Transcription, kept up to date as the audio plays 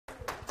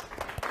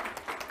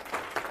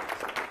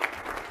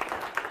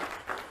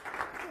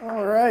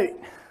All right.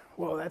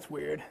 Well, that's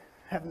weird.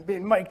 Haven't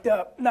been mic'd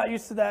up. Not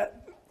used to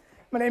that.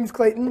 My name's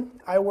Clayton.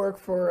 I work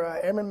for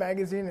Airman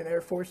Magazine and Air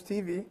Force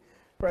TV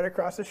right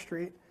across the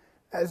street.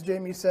 As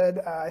Jamie said,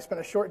 I spent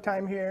a short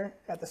time here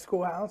at the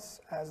schoolhouse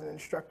as an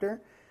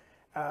instructor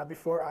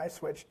before I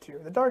switched to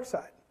the dark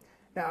side.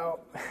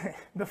 Now,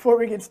 before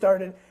we get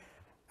started,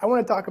 I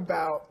want to talk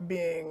about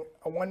being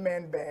a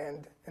one-man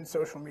band in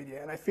social media.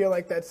 And I feel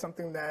like that's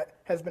something that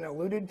has been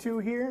alluded to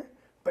here,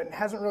 but it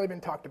hasn't really been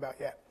talked about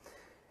yet.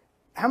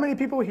 How many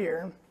people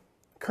here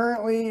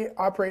currently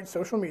operate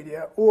social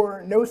media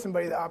or know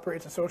somebody that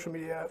operates a social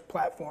media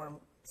platform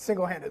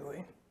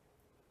single-handedly?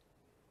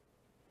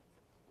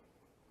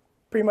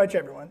 Pretty much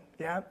everyone,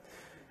 yeah?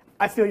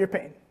 I feel your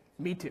pain.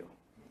 Me too.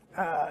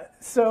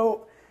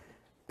 So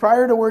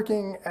prior to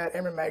working at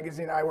Airman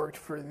Magazine, I worked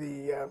for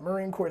the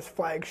Marine Corps'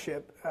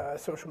 flagship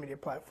social media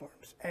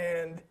platforms.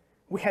 And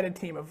we had a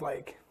team of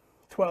like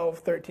 12,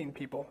 13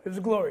 people. It was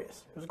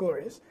glorious. It was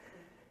glorious.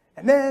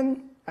 And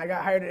then I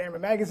got hired at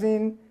Airman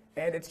Magazine,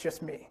 and it's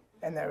just me.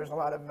 And there was a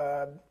lot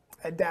of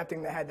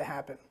adapting that had to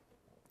happen.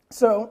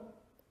 So,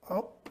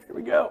 here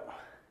we go.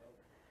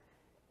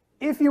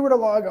 If you were to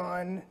log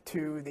on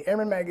to the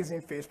Airman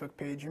Magazine Facebook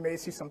page, you may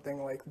see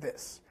something like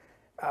this.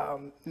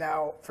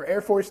 Now, for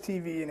Air Force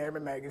TV and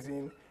Airman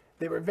Magazine,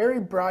 they were very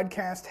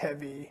broadcast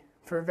heavy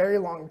for a very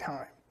long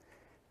time.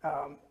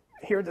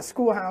 Here at the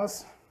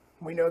schoolhouse,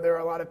 we know there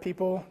are a lot of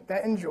people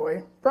that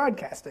enjoy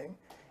broadcasting,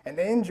 and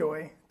they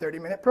enjoy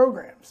 30-minute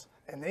programs,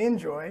 and they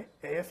enjoy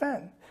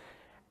AFN.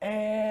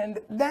 And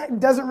that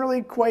doesn't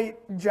really quite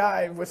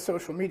jive with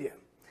social media.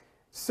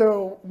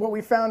 So what we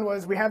found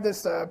was we have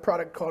this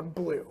product called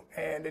Blue,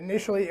 and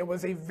initially it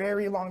was a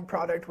very long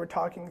product. We're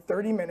talking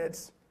 30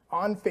 minutes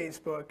on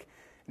Facebook.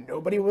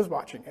 Nobody was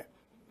watching it.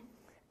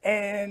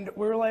 And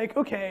we were like,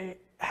 okay,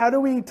 how do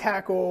we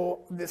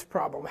tackle this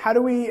problem? How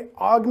do we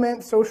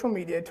augment social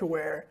media to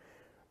where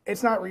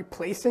it's not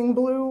replacing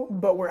Blue,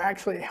 but we're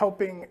actually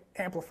helping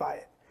amplify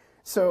it?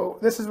 So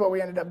this is what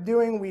we ended up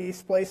doing. We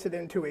spliced it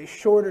into a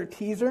shorter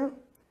teaser,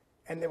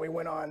 and then we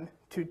went on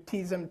to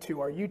tease them to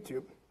our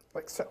YouTube,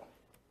 like so.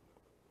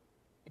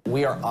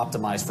 We are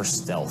optimized for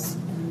stealth.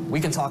 We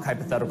can talk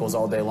hypotheticals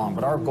all day long,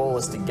 but our goal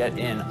is to get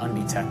in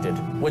undetected,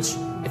 which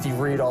if you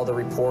read all the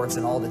reports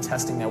and all the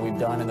testing that we've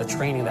done and the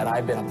training that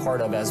I've been a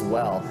part of as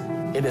well,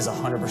 it is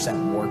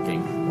 100%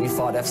 working. We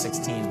fought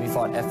F-16s, we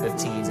fought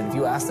F-15s, and if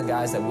you ask the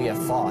guys that we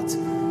have fought,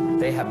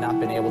 they have not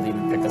been able to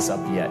even pick us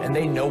up yet, and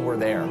they know we're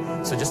there.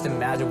 So just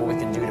imagine what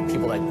we can do to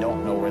people that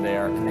don't know we're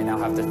there, and they now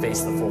have to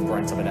face the full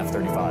brunt of an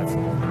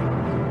F-35.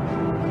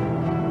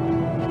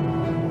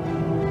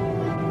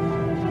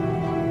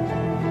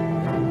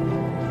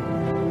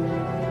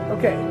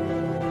 Okay,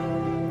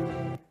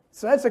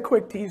 so that's a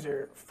quick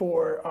teaser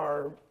for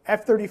our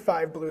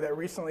F-35 Blue that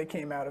recently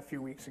came out a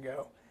few weeks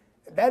ago.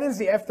 That is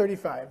the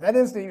F-35. That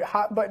is the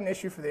hot button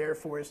issue for the Air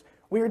Force.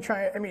 We were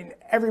trying, I mean,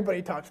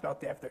 everybody talks about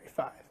the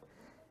F-35.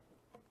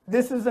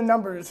 This is the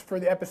numbers for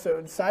the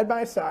episodes side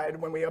by side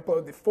when we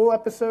upload the full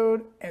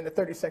episode and the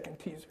 30-second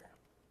teaser.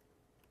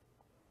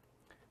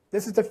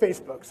 This is to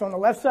Facebook. So on the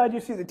left side, you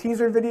see the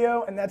teaser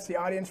video, and that's the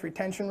audience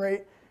retention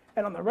rate.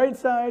 And on the right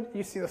side,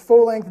 you see the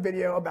full-length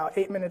video about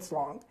 8 minutes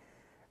long.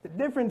 The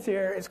difference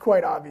here is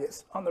quite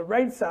obvious. On the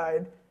right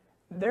side,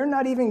 they're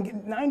not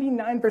even,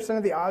 99%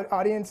 of the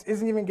audience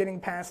isn't even getting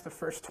past the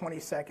first 20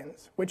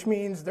 seconds, which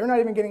means they're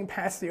not even getting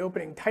past the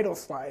opening title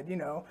slide. You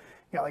know,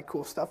 you got like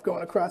cool stuff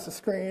going across the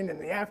screen and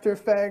the After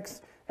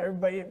Effects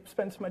everybody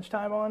spends so much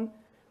time on.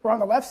 Where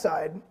on the left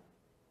side,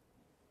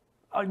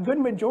 a good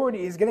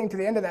majority is getting to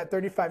the end of that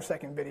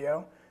 35-second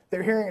video.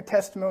 They're hearing a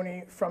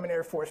testimony from an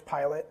Air Force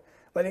pilot,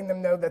 letting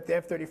them know that the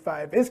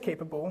F-35 is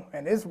capable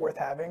and is worth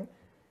having,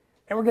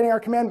 and we're getting our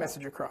command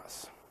message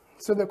across.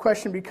 So the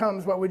question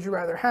becomes, what would you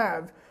rather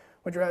have?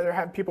 Would you rather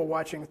have people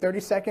watching 30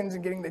 seconds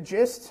and getting the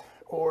gist,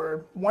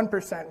 or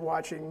 1%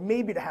 watching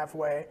maybe to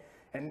halfway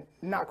and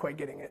not quite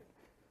getting it?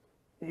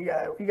 You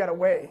gotta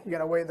weigh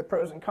the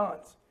pros and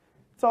cons.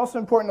 It's also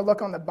important to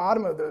look on the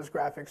bottom of those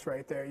graphics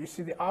right there. You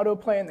see the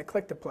autoplay and the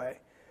click to play.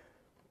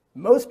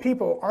 Most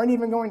people aren't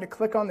even going to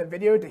click on the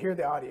video to hear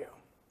the audio.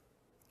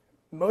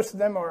 Most of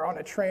them are on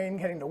a train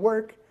heading to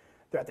work,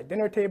 they're at the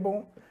dinner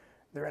table,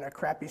 they're in a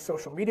crappy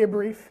social media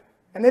brief,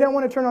 and they don't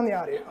want to turn on the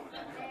audio.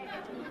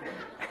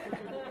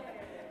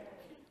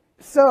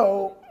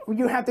 So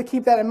you have to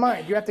keep that in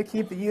mind. You have to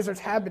keep the user's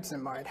habits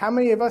in mind. How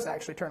many of us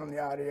actually turn on the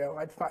audio?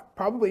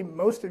 Probably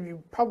most of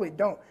you probably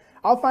don't.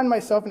 I'll find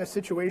myself in a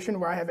situation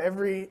where I have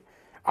every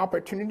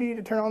opportunity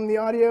to turn on the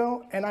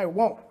audio, and I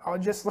won't. I'll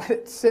just let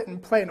it sit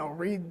and play, and I'll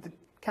read the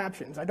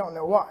captions. I don't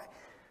know why,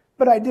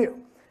 but I do.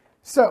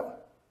 So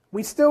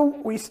we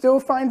still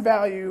find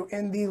value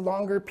in the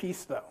longer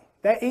piece, though.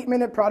 That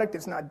 8-minute product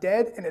is not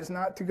dead and is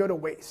not to go to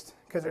waste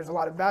because there's a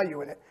lot of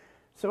value in it.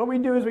 So what we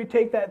do is we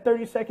take that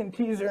 30-second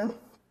teaser,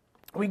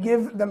 we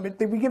give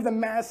the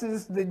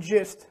masses the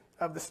gist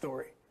of the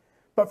story.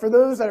 But for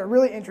those that are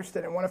really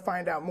interested and want to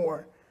find out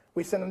more,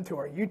 we send them to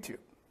our YouTube.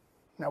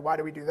 Now, why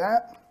do we do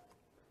that?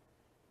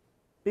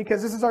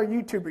 Because this is our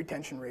YouTube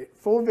retention rate.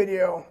 Full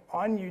video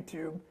on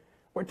YouTube,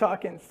 We're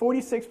talking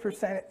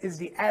 46% is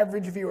the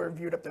average viewer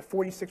viewed up to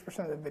 46%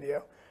 of the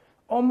video,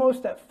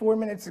 almost at 4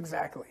 minutes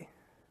exactly.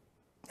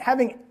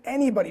 Having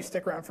anybody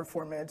stick around for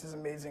 4 minutes is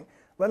amazing,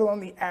 let alone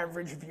the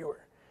average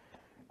viewer.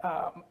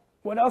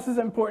 What else is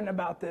important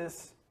about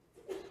this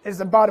is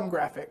the bottom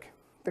graphic,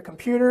 the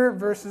computer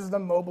versus the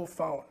mobile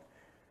phone.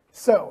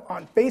 So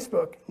on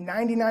Facebook,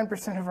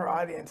 99% of our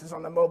audience is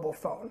on the mobile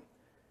phone.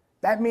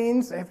 That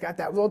means they've got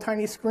that little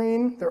tiny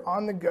screen, they're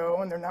on the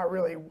go, and they're not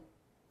really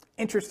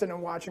interested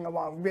in watching a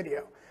long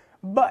video.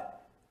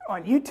 But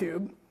on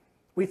YouTube,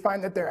 we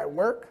find that they're at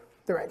work,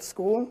 they're at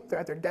school, they're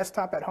at their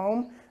desktop at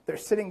home, they're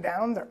sitting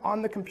down, they're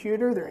on the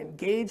computer, they're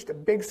engaged, a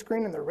big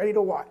screen, and they're ready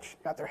to watch.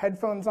 Got their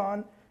headphones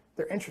on,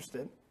 they're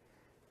interested.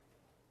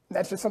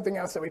 That's just something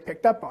else that we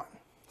picked up on.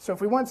 So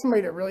if we want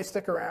somebody to really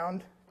stick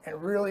around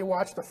and really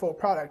watch the full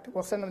product,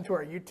 we'll send them to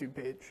our YouTube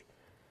page.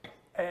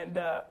 And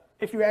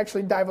if you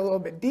actually dive a little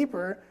bit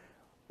deeper,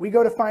 we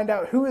go to find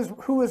out who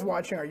is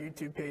watching our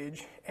YouTube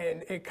page,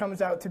 and it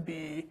comes out to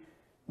be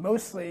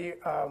mostly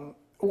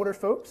older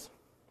folks.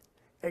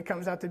 It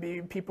comes out to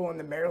be people in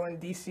the Maryland,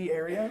 D.C.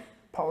 area,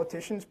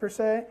 politicians per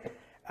se.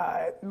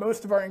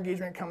 Most of our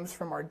engagement comes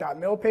from our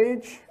 .mil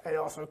page. It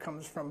also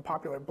comes from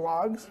popular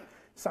blogs.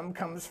 Some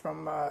comes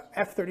from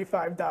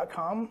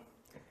f35.com.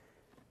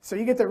 So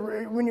you get to,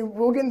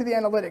 we'll get into the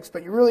analytics,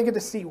 but you really get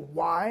to see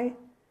why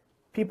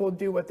people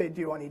do what they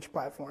do on each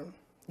platform.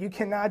 You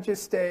cannot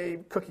just stay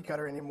cookie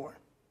cutter anymore.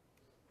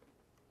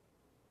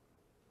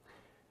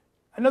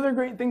 Another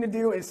great thing to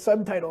do is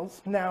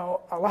subtitles.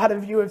 Now, a lot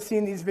of you have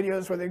seen these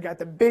videos where they've got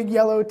the big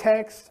yellow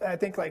text. I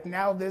think like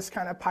Now This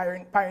kind of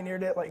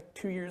pioneered it like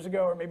 2 years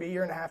ago or maybe a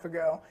year and a half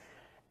ago.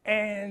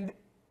 And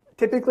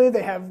typically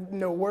they have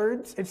no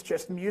words. It's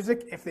just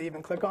music if they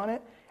even click on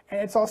it. And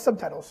it's all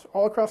subtitles,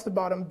 all across the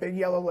bottom, big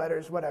yellow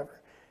letters,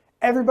 whatever.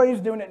 Everybody's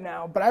doing it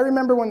now. But I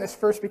remember when this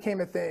first became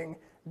a thing,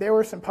 there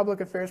were some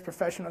public affairs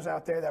professionals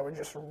out there that were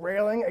just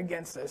railing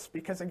against this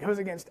because it goes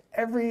against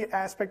every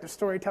aspect of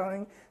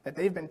storytelling that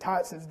they've been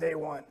taught since day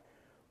one.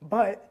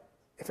 But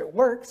if it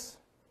works,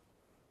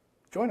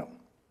 join them.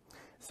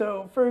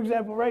 So for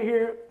example, right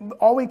here,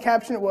 all we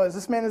captioned was,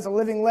 "This man is a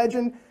living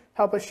legend,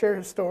 help us share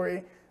his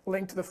story,"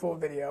 link to the full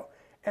video.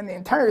 And the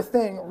entire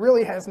thing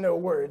really has no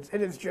words.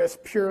 It is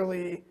just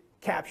purely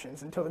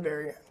captions until the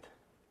very end.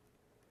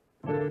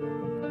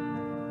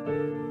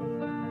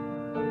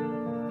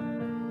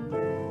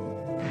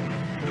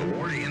 The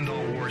war to end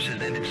all wars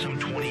had ended some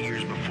 20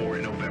 years before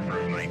in November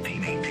of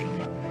 1918.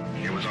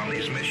 It was on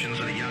these missions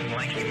that a young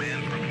lanky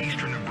man from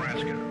eastern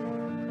Nebraska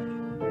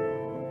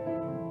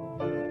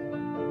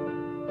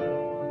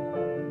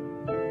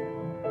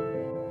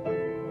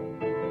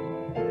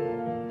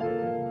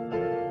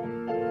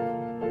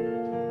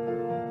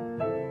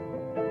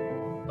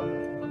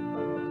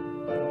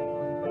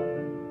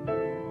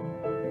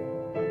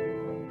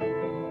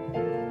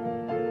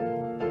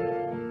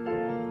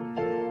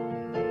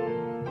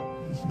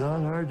It's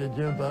not hard to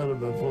jump out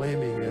of a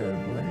flaming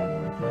airplane.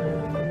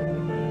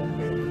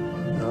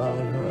 Not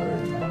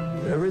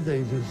hard.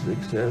 Everything's a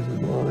success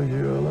as long as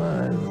you're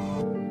alive.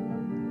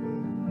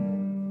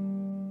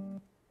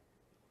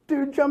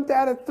 Dude jumped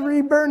out of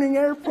 3 burning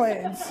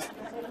airplanes.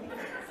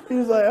 He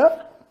was like,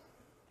 oh,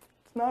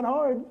 it's not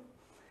hard.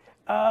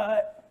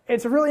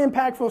 It's a really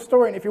impactful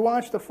story, and if you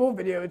watch the full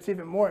video, it's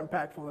even more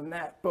impactful than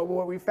that. But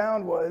what we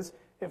found was,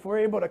 if we're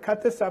able to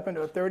cut this up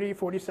into a 30,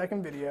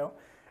 40-second video,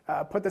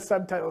 put the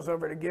subtitles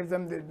over to give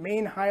them the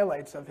main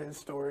highlights of his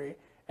story,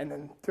 and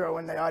then throw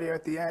in the audio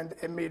at the end,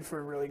 it made for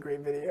a really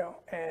great video.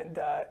 And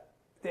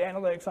the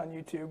analytics on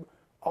YouTube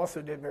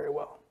also did very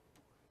well.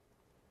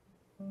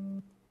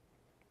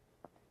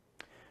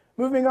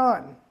 Moving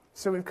on.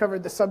 So we've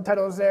covered the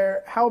subtitles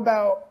there. How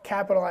about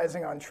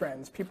capitalizing on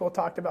trends? People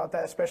talked about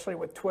that, especially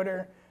with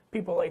Twitter.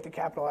 People like to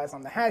capitalize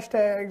on the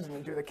hashtags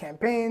and do the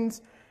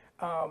campaigns.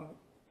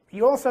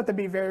 You also have to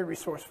be very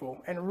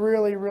resourceful and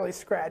really, really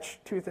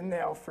scratch tooth and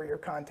nail for your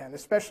content,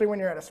 especially when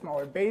you're at a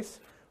smaller base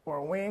or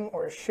a wing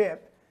or a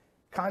ship.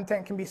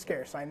 Content can be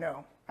scarce, I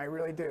know. I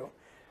really do.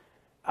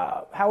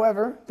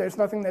 However, there's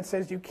nothing that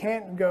says you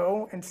can't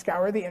go and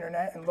scour the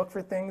internet and look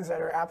for things that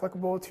are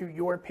applicable to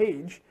your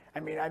page. I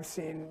mean, I've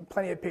seen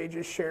plenty of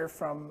pages share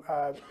from,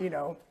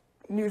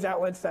 news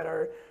outlets that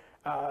are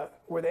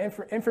where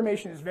the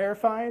information is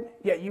verified,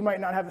 yet you might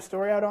not have a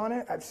story out on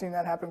it. I've seen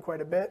that happen quite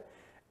a bit.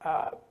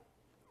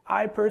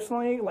 I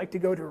personally like to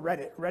go to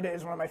Reddit. Reddit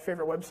is one of my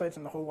favorite websites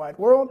in the whole wide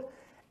world.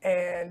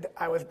 And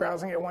I was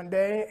browsing it one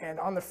day, and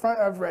on the front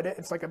of Reddit,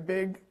 it's like a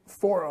big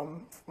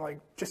forum, like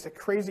just a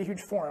crazy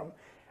huge forum.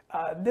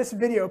 This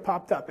video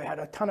popped up. It had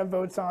a ton of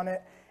votes on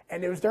it,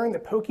 and it was during the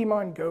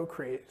Pokemon Go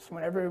craze,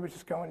 when everybody was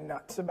just going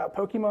nuts about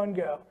Pokemon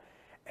Go.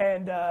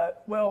 And,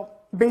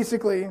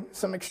 basically,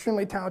 some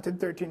extremely talented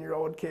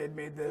 13-year-old kid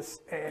made this,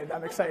 and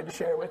I'm excited to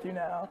share it with you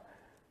now.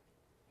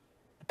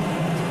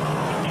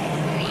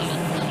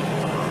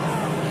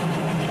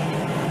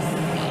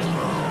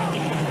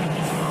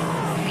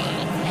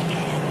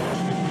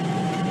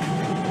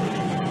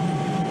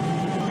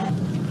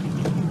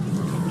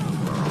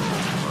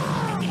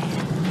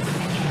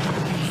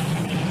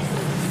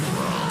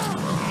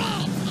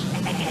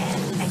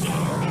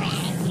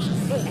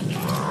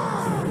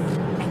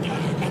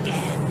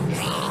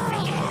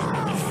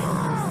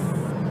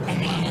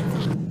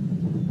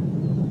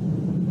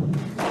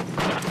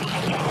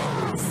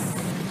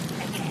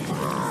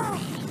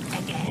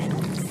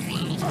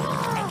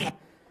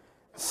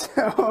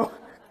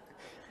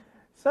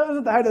 So it was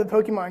at the height of the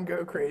Pokemon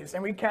Go craze,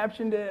 and we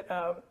captioned it,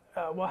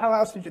 well, how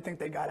else did you think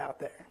they got out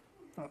there?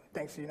 Well,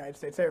 thanks to the United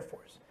States Air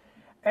Force.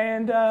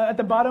 And at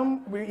the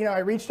bottom, I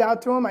reached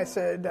out to him. I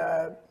said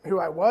who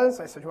I was.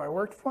 I said who I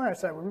worked for. I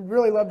said, we'd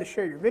really love to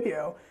share your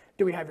video.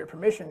 Do we have your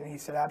permission? And he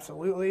said,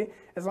 absolutely,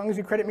 as long as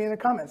you credit me in the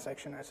comments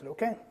section. I said,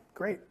 okay,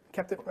 great.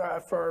 Kept it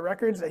for our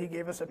records that he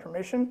gave us a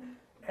permission,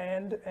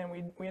 and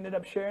we ended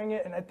up sharing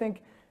it. And I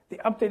think the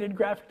updated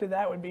graphic to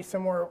that would be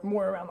somewhere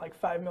more around like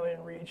 5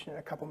 million reach and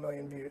a couple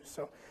million views.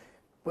 So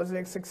was it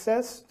a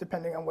success?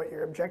 Depending on what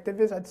your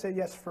objective is, I'd say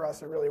yes, for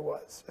us it really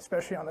was,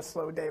 especially on a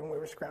slow day when we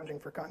were scrounging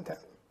for content.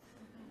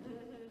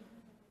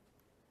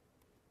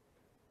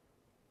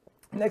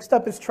 Next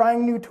up is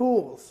trying new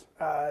tools.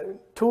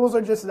 Tools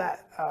are just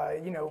that.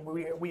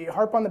 We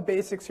harp on the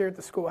basics here at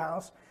the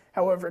schoolhouse.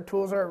 However,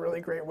 tools are a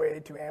really great way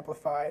to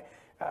amplify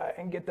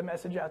and get the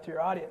message out to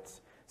your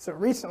audience. So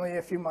recently,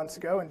 a few months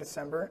ago in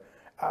December,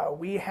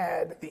 we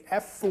had the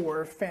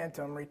F-4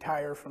 Phantom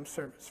retire from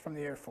service from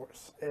the Air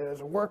Force. It was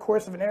a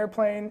workhorse of an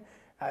airplane.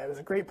 It was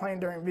a great plane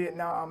during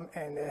Vietnam,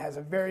 and it has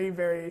a very,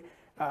 very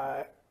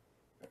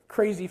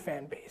crazy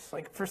fan base.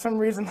 Like, for some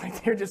reason,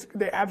 like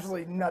they're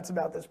absolutely nuts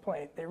about this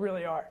plane. They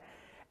really are.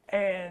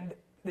 And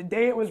the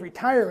day it was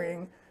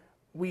retiring,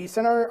 we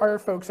sent our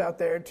folks out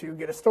there to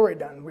get a story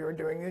done. We were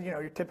doing,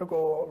 your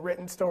typical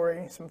written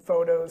story, some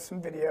photos,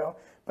 some video.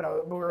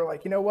 But we were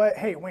like, you know what?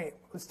 Hey, wait,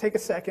 let's take a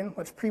second.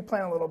 Let's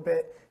pre-plan a little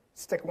bit.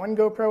 Stick one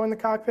GoPro in the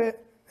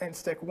cockpit and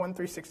stick one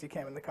 360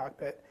 cam in the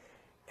cockpit.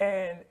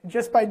 And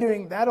just by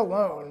doing that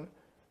alone,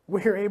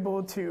 we were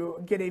able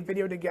to get a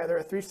video together,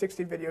 a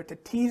 360 video, to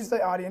tease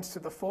the audience to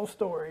the full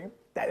story.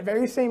 That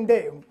very same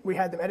day, we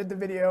had them edit the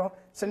video,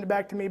 send it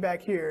back to me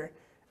back here,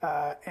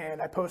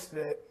 and I posted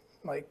it.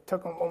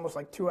 Took them almost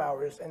 2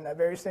 hours. And that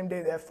very same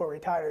day the F-4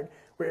 retired,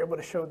 we were able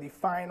to show the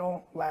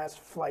final last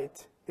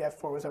flight the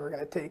F-4 was ever going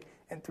to take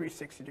in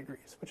 360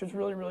 degrees, which is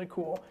really, really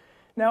cool.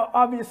 Now,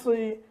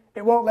 obviously,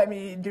 it won't let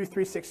me do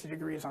 360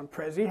 degrees on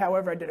Prezi.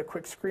 However, I did a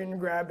quick screen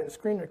grab and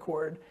screen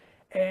record,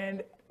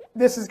 and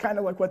this is kind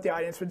of like what the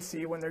audience would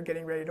see when they're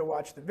getting ready to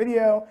watch the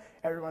video.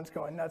 Everyone's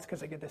going nuts because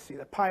they get to see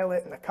the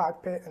pilot and the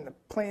cockpit and the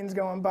planes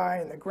going by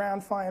and the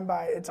ground flying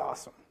by. It's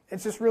awesome.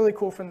 It's just really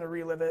cool for them to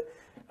relive it.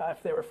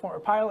 If they were former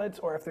pilots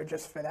or if they're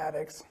just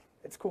fanatics,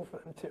 it's cool for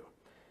them too.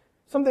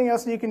 Something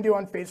else that you can do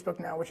on Facebook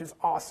now, which is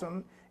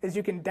awesome, is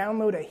you can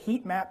download a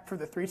heat map for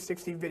the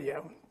 360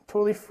 video.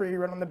 Totally free,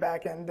 right on the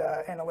back end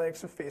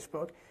analytics of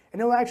Facebook.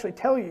 And it'll actually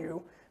tell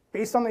you,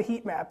 based on the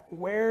heat map,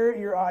 where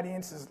your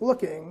audience is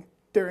looking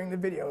during the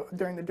video,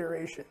 during the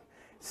duration.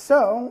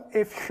 So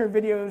if your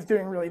video is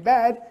doing really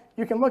bad,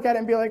 you can look at it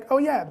and be like, oh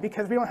yeah,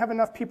 because we don't have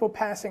enough people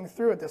passing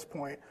through at this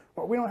point,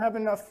 or we don't have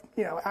enough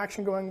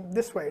action going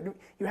this way.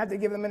 You have to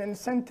give them an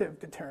incentive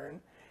to turn.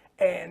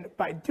 And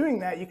by doing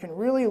that, you can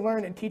really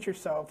learn and teach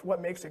yourself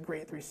what makes a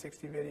great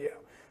 360 video.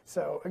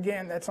 So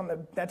again, that's on the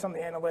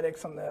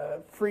analytics, on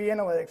the free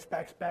analytics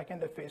back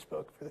end of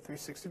Facebook for the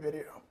 360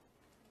 video.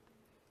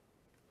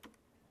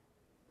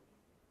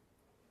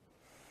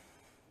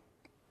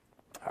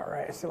 All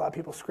right, I see a lot of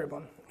people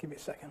scribbling. Give me a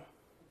second.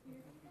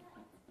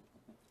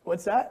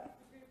 What's that?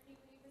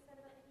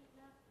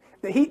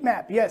 The heat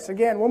map, yes.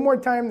 Again, one more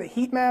time, the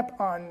heat map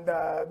on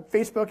the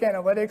Facebook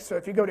Analytics. So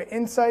if you go to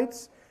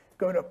Insights,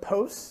 go to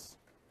Posts,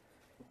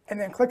 and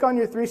then click on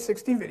your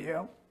 360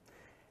 video.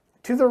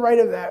 To the right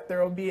of that,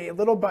 there will be a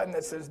little button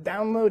that says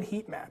Download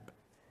Heat Map.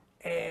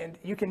 And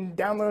you can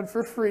download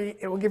for free.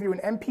 It will give you an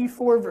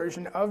MP4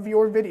 version of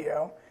your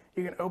video.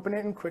 You can open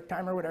it in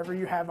QuickTime or whatever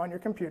you have on your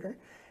computer.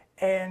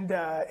 And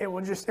it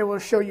will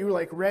show you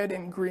like red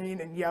and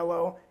green and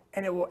yellow,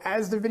 and it will,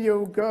 as the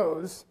video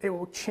goes, it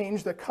will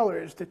change the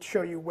colors to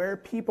show you where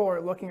people are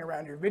looking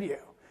around your video.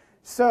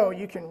 So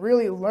you can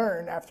really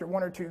learn after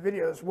 1 or 2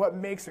 videos what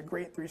makes a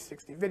great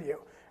 360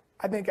 video.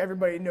 I think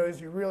everybody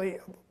knows you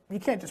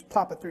can't just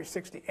plop a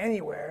 360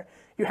 anywhere.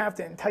 You have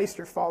to entice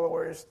your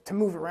followers to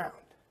move around,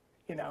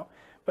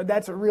 But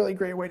that's a really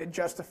great way to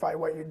justify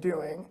what you're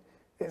doing,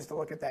 is to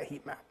look at that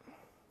heat map.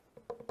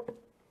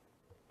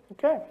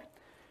 Okay.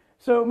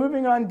 So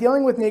moving on,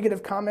 dealing with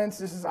negative comments.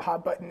 This is a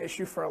hot button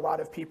issue for a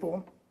lot of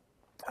people.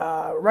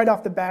 Right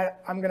off the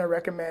bat, I'm going to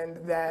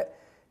recommend that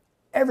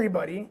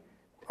everybody,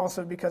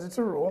 also because it's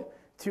a rule,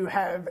 to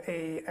have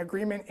an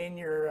agreement in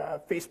your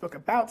Facebook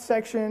About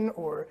section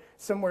or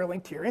somewhere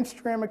linked to your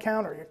Instagram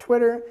account or your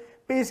Twitter,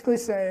 basically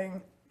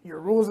saying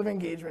your rules of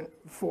engagement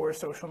for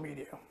social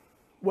media.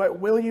 What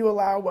will you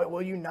allow, what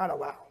will you not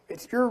allow?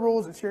 It's your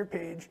rules, it's your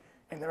page,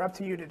 and they're up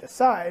to you to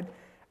decide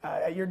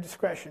at your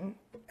discretion.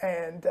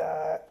 And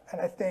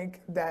I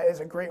think that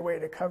is a great way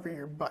to cover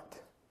your butt.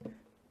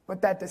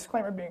 With that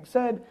disclaimer being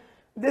said,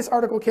 this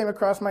article came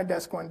across my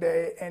desk one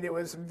day, and it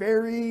was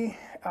very,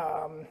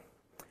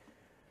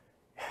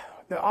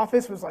 the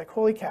office was like,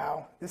 holy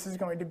cow, this is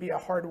going to be a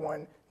hard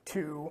one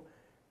to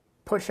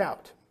push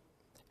out.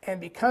 And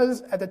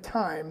because at the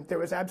time there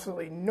was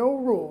absolutely no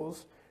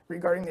rules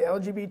regarding the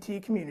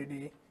LGBT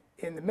community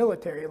in the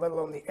military, let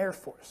alone the Air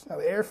Force. Now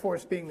the Air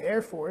Force, being the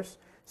Air Force,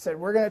 said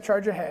we're going to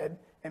charge ahead,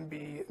 and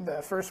be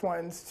the first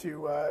ones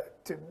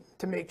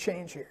to make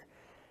change here.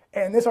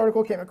 And this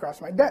article came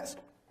across my desk.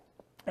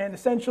 And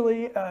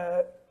essentially,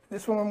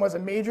 this woman was a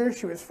major.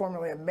 She was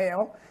formerly a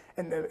male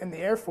in the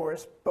Air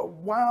Force. But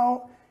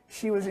while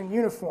she was in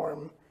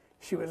uniform,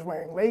 she was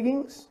wearing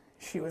leggings.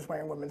 She was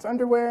wearing women's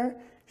underwear.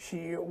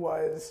 She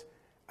was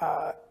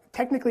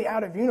technically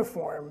out of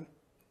uniform,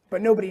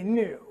 but nobody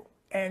knew.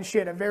 And she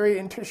had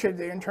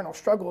the internal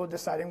struggle of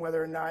deciding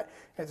whether or not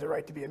it's a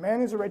right to be a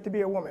man, is a right to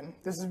be a woman.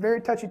 This is a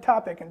very touchy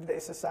topic in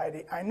today's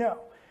society, I know.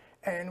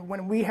 And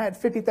when we had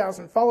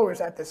 50,000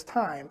 followers at this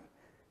time,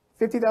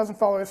 50,000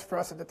 followers for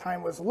us at the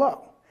time was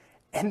low.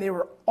 And they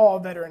were all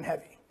veteran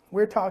heavy.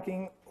 We're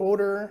talking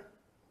older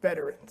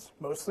veterans,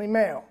 mostly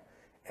male.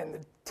 And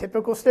the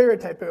typical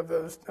stereotype of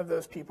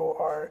those people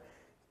are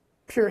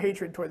pure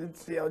hatred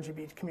towards the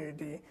LGBT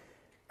community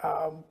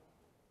on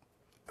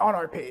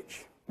our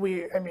page.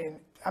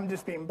 I'm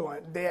just being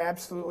blunt. They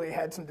absolutely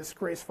had some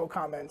disgraceful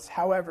comments.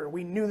 However,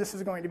 we knew this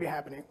was going to be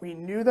happening. We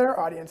knew that our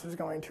audience was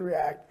going to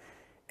react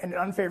in an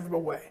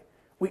unfavorable way.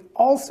 We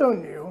also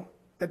knew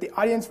that the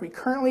audience we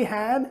currently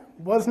had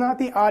was not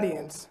the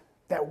audience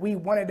that we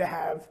wanted to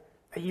have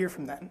a year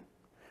from then.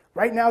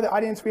 Right now, the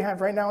audience we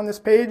have right now on this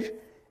page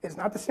is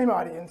not the same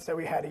audience that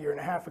we had a year and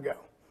a half ago.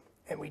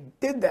 And we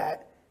did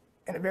that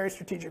in a very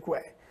strategic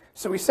way.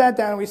 So we sat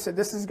down and we said,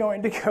 this is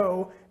going to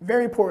go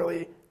very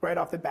poorly right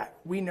off the bat.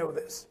 We know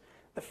this.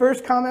 The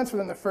first comments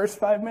within the first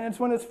 5 minutes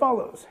went as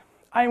follows.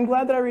 I am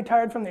glad that I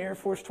retired from the Air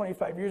Force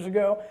 25 years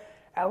ago.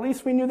 At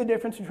least we knew the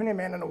difference between a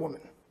man and a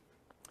woman.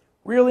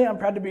 Really, I'm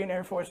proud to be an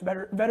Air Force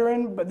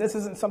veteran, but this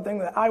isn't something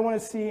that I want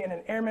to see in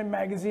an Airman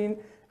magazine.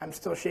 I'm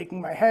still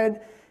shaking my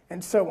head,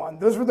 and so on.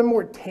 Those were the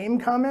more tame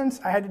comments.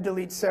 I had to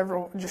delete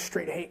several just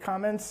straight hate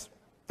comments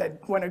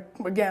that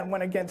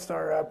went against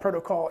our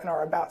protocol in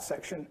our About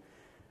section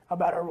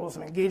about our rules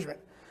of engagement.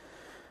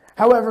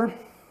 However,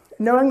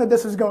 knowing that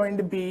this was going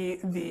to be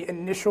the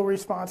initial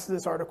response to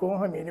this article,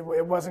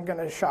 it wasn't going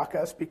to shock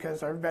us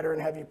because our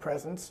veteran-heavy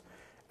presence,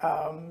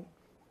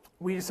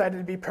 we decided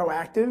to be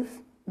proactive.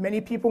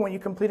 Many people, when you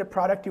complete a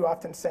product, you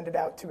often send it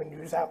out to a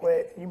news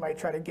outlet. You might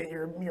try to get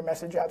your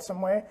message out some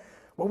way.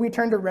 Well, we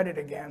turned to Reddit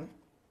again.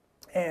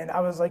 And I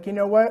was like, you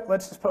know what?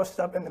 Let's just post it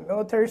up in the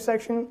military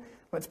section.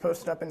 Let's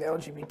post it up in the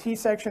LGBT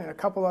section and a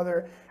couple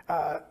other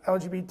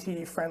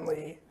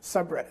LGBT-friendly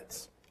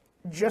subreddits.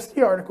 Just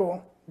the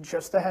article,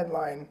 just the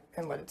headline,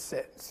 and let it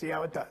sit. See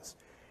how it does.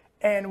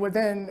 And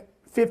within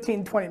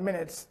 15, 20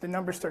 minutes, the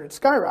numbers started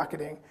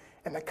skyrocketing,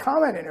 and the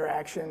comment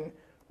interaction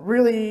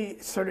really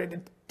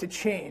started to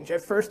change.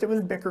 At first, it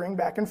was bickering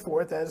back and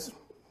forth, as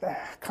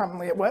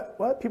commonly,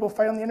 what? People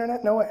fight on the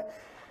internet? No way.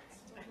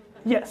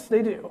 Yes,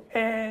 they do.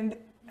 And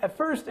at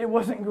first, it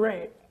wasn't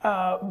great.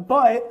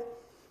 But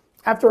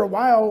after a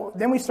while,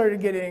 then we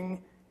started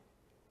getting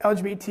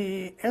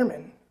LGBT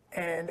airmen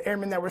and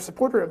airmen that were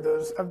supporter of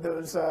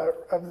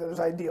those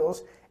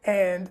ideals.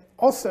 And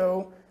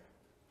also,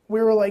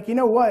 we were like, you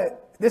know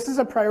what? This is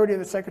a priority of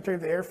the Secretary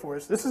of the Air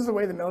Force. This is the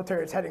way the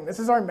military is heading. This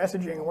is our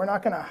messaging. We're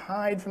not going to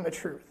hide from the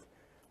truth.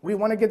 We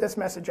want to get this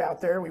message out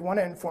there. We want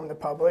to inform the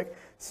public.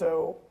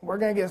 So we're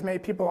going to get as many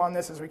people on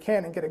this as we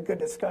can and get a good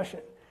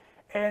discussion.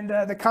 And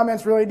the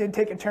comments really did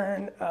take a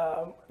turn.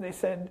 They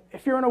said,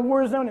 if you're in a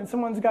war zone and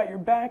someone's got your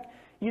back,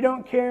 you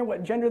don't care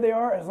what gender they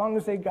are as long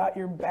as they got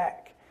your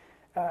back.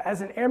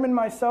 As an airman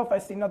myself, I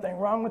see nothing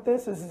wrong with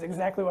this. This is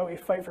exactly why we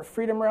fight for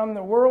freedom around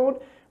the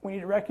world. We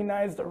need to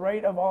recognize the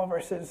right of all of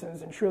our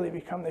citizens and truly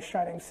become the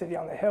shining city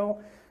on the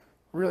hill.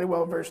 Really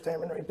well-versed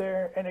airman right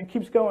there. And it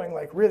keeps going,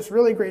 like it's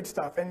really great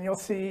stuff. And you'll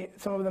see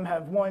some of them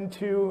have 1,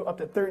 2, up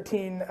to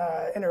 13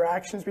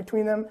 interactions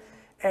between them.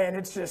 And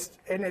it's just,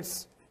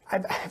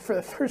 for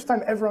the first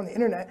time ever on the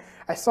internet,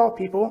 I saw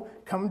people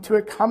come to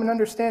a common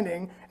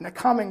understanding and a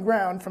common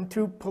ground from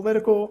two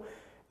political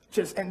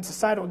and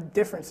societal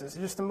differences.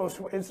 It's the most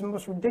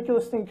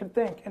ridiculous thing you could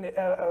think, and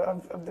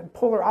of the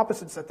polar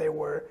opposites that they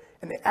were,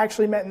 and they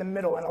actually met in the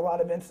middle in a lot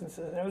of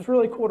instances, and it was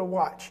really cool to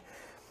watch.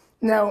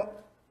 Now,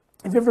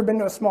 if you've ever been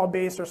to a small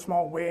base or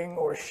small wing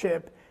or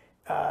ship,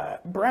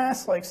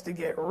 brass likes to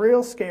get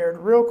real scared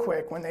real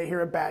quick when they hear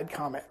a bad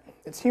comment.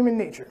 It's human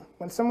nature.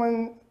 When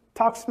someone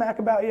talks smack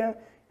about you,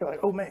 you're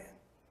like, oh man,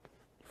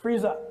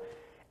 freeze up.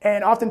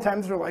 And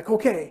oftentimes they're like,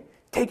 okay,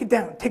 take it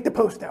down, take the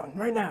post down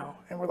right now.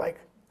 And we're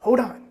like, hold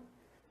on.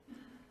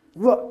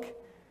 Look,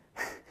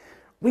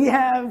 we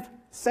have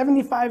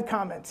 75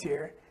 comments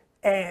here,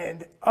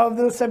 and of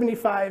those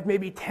 75,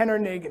 maybe 10 are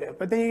negative.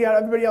 But then you got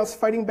everybody else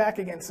fighting back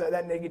against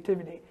that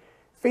negativity.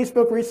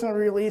 Facebook recently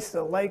released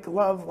a like,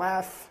 love,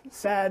 laugh,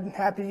 sad,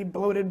 happy,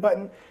 bloated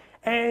button.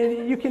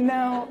 And you can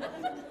now,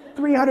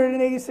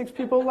 386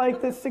 people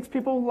like this, 6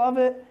 people love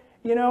it,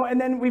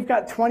 and then we've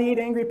got 28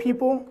 angry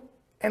people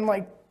and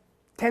like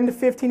 10 to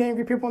 15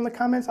 angry people in the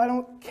comments. I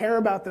don't care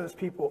about those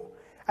people.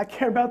 I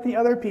care about the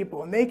other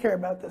people, and they care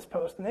about this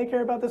post, and they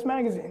care about this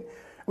magazine.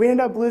 We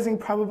ended up losing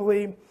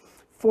probably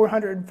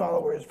 400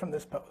 followers from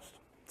this post.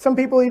 Some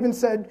people even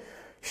said,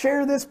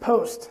 share this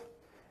post.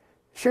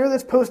 Share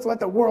this post to let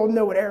the world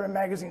know what Airman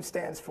Magazine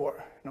stands for.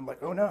 And I'm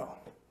like, oh no.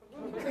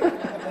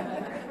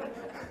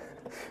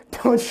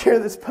 don't share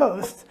this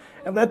post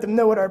and let them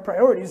know what our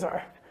priorities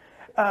are.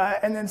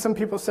 And then some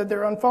people said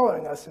they're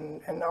unfollowing us.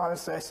 And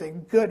honestly, I say,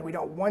 good, we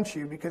don't want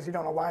you because you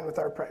don't align with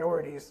our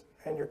priorities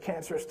and you're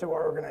cancerous to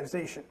our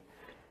organization.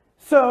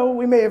 So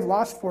we may have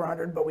lost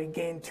 400, but we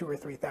gained 2,000 or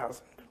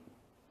 3,000.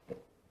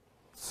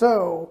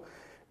 So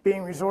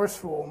being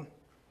resourceful,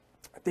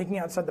 thinking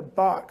outside the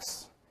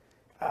box,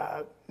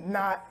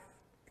 not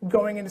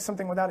going into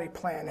something without a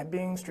plan and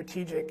being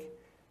strategic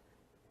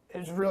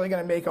is really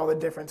going to make all the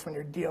difference when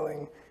you're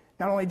dealing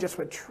not only just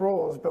with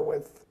trolls, but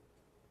with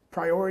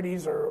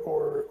priorities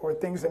or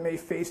things that may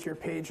face your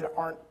page that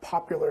aren't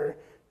popular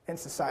in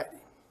society.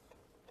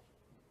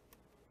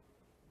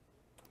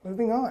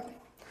 Moving on.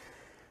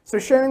 So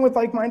sharing with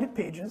like-minded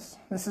pages,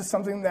 this is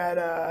something that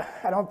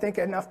I don't think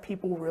enough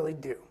people really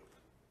do.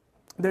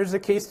 There's a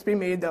case to be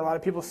made that a lot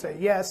of people say,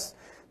 yes,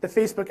 the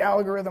Facebook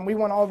algorithm, we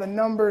want all the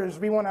numbers,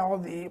 we want all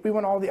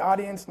the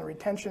audience and the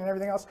retention and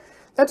everything else.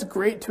 That's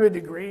great to a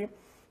degree,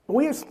 but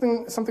we have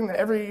something that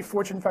every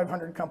Fortune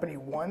 500 company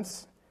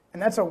wants,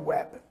 and that's a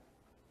web.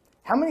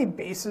 How many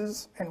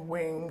bases and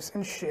wings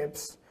and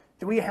ships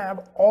do we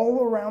have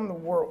all around the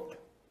world?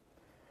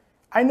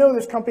 I know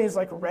there's companies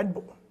like Red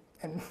Bull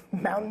and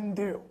Mountain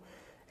Dew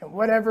and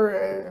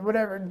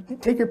whatever,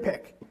 take your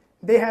pick.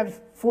 They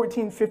have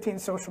 14, 15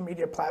 social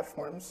media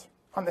platforms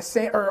on the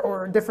same,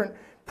 or different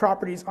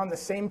properties on the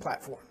same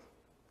platform,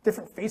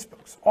 different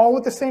Facebooks, all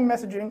with the same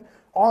messaging,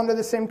 all under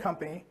the same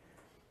company,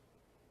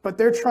 but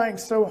they're trying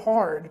so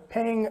hard,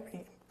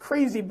 paying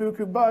crazy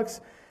buku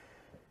bucks,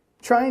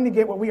 trying to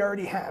get what we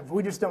already have.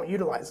 We just don't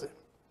utilize it.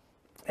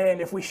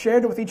 And if we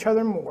shared it with each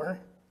other more,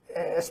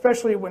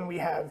 especially when we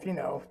have,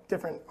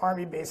 different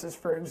Army bases,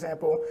 for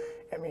example,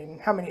 I mean,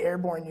 how many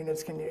airborne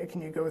units can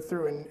you go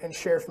through and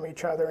share from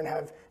each other and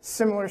have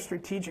similar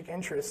strategic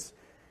interests?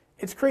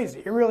 It's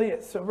crazy. It really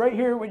is. So right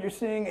here, what you're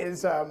seeing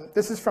is,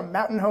 this is from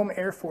Mountain Home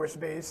Air Force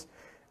Base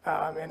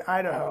in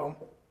Idaho,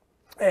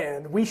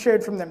 and we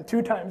shared from them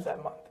 2 times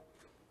that month.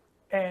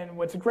 And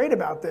what's great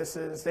about this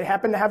is they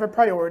happen to have a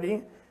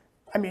priority.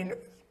 I mean,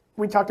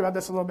 we talked about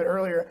this a little bit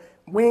earlier.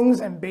 Wings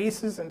and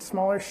bases and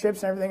smaller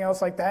ships and everything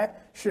else like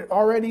that should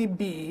already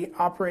be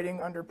operating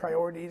under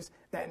priorities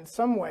that in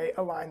some way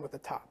align with the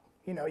top.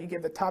 You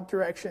give the top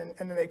direction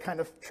and then they kind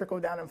of trickle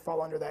down and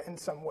fall under that in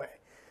some way.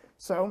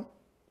 So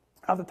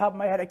off the top of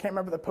my head, I can't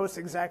remember the post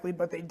exactly,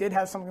 but they did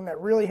have something that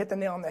really hit the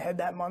nail on the head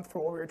that month for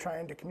what we were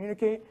trying to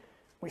communicate.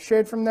 We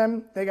shared from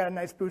them. They got a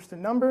nice boost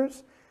in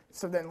numbers.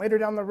 So then later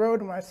down the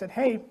road, when I said,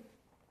 hey,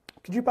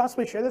 could you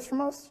possibly share this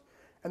from us?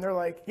 And they're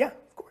like, yeah,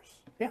 of course.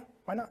 Yeah,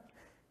 why not?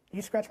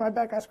 You scratch my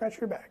back, I scratch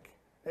your back.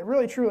 It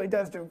really, truly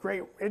does do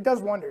great. It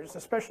does wonders,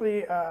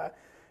 especially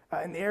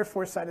in the Air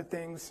Force side of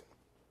things.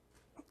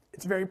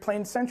 It's very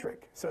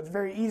plane-centric, so it's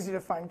very easy to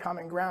find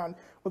common ground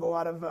with a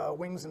lot of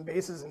wings and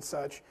bases and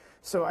such.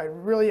 So I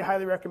really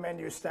highly recommend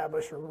you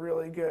establish a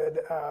really good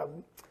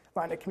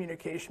line of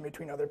communication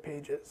between other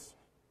pages.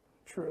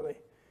 Truly,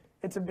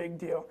 it's a big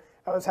deal.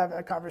 I was having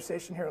a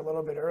conversation here a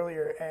little bit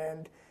earlier,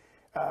 and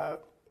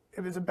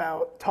it was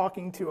about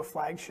talking to a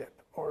flagship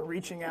or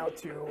reaching out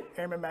to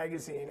Airman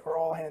Magazine or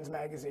All Hands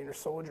Magazine or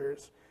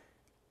Soldiers.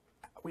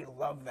 We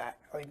love that.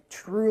 Like,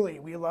 truly,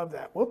 we love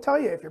that. We'll tell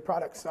you if your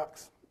product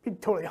sucks. Be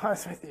totally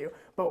honest with you.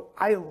 But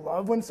I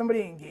love when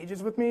somebody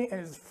engages with me and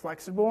is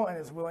flexible and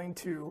is willing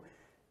to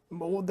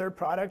mold their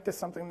product to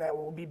something that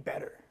will be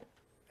better.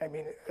 I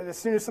mean, as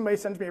soon as somebody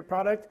sends me a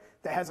product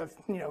that has a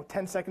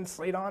 10-second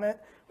slate on it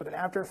with an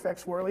After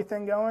Effects whirly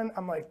thing going,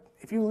 I'm like,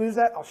 if you lose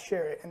that, I'll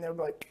share it. And they'll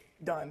be like,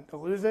 done. To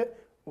lose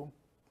it, well,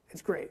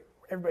 it's great.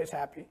 Everybody's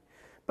happy.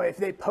 But if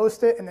they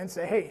post it and then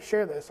say, hey,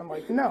 share this, I'm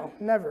like, no,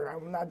 never. I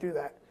will not do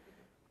that.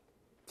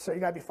 So you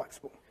got to be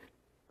flexible.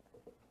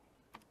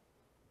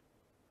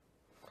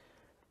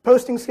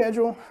 Posting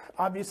schedule,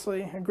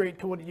 obviously a great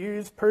tool to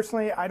use.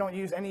 Personally, I don't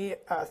use any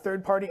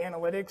third-party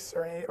analytics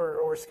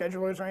or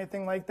schedulers or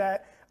anything like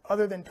that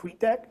other than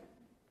TweetDeck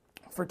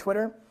for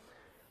Twitter.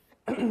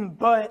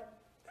 But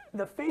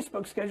the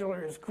Facebook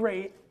scheduler is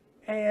great,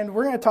 and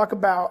we're going to talk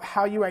about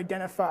how you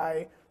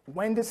identify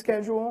when to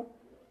schedule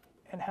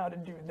and how to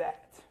do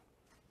that.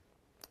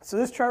 So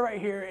this chart right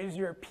here is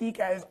your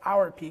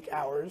our peak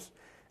hours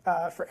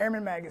for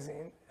Airman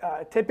Magazine.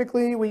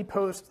 Typically, we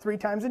post 3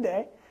 times a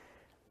day.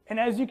 And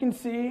as you can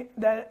see,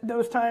 that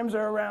those times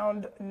are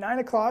around 9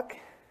 o'clock.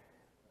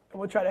 And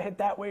we'll try to hit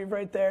that wave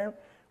right there.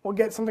 We'll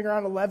get something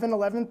around 11,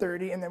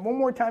 11:30, and then one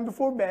more time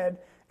before bed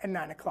at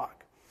 9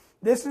 o'clock.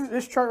 This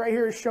chart right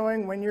here is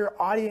showing when your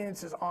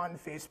audience is on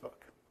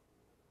Facebook.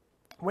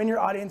 When your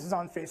audience is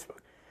on Facebook.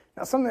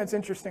 Now, something that's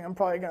interesting, I'm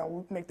probably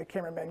going to make the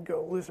cameramen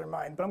go lose their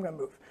mind, but I'm going to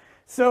move.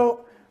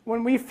 So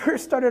when we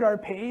first started our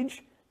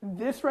page,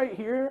 this right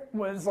here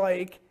was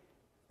like,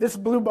 this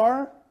blue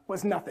bar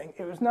was nothing.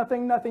 It was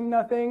nothing, nothing,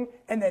 nothing,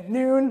 and then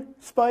noon,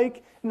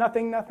 spike,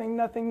 nothing, nothing,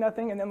 nothing,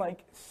 nothing, and then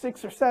like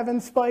 6 or 7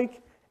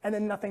 spike, and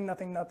then nothing,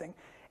 nothing, nothing.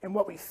 And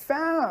what we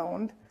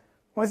found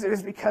was it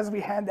was because we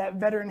had that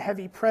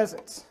veteran-heavy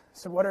presence.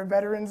 So what are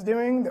veterans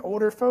doing? The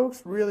older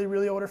folks, really,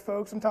 really older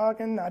folks I'm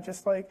talking, not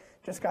just like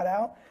just got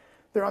out.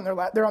 they're on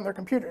their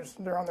computers,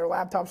 they're on their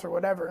laptops or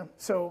whatever.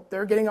 So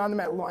they're getting on them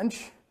at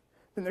lunch,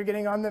 then they're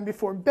getting on them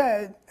before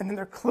bed, and then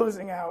they're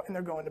closing out and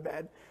they're going to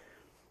bed.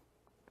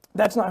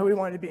 That's not who we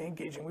wanted to be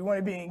engaging. We want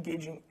to be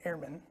engaging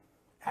airmen,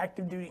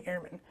 active duty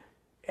airmen.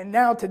 And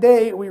now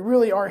today, we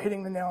really are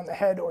hitting the nail on the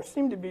head, or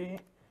seem to be,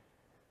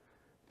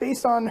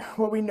 based on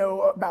what we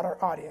know about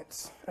our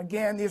audience.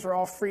 Again, these are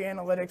all free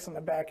analytics on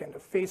the back end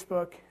of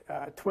Facebook,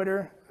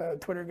 Twitter.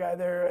 Twitter guy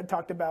there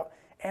talked about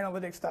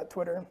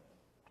analytics.twitter.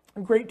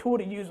 A great tool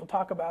to use. We'll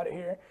talk about it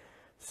here.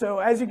 So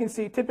as you can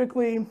see,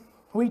 typically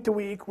week to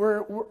week,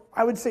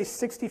 I would say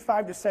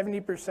 65 to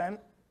 70%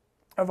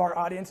 of our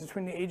audience is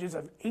between the ages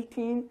of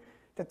 18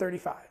 to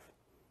 35.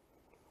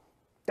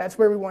 That's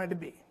where we wanted to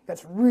be.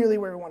 That's really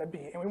where we want to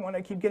be. And we want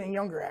to keep getting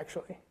younger,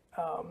 actually.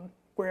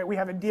 Where we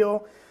have a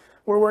deal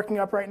we're working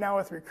up right now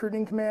with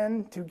Recruiting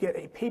Command to get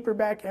a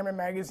paperback Airman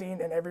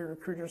magazine in every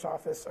recruiter's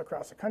office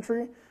across the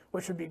country,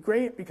 which would be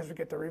great because we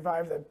get to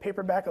revive the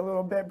paperback a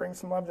little bit, bring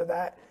some love to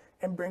that,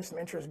 and bring some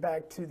interest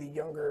back to the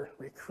younger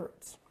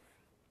recruits.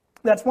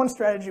 That's one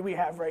strategy we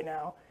have right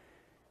now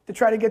to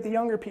try to get the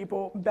younger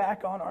people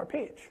back on our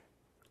page.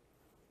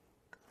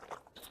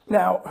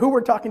 Now, who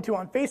we're talking to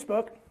on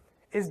Facebook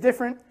is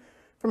different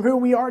from who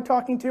we are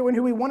talking to and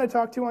who we want to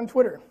talk to on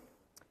Twitter.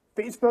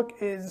 Facebook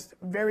is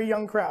a very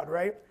young crowd,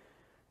 right?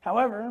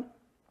 However,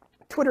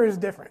 Twitter is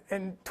different.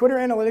 And Twitter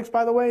analytics,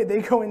 by the way,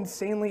 they go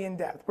insanely in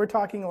depth. We're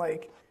talking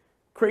like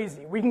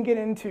crazy. We can get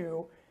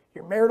into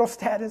your marital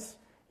status,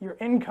 your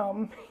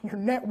income, your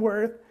net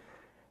worth.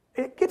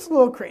 It gets a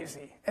little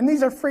crazy. And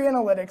these are free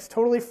analytics,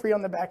 totally free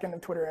on the back end of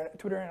Twitter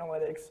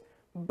analytics.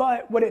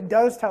 But what it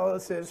does tell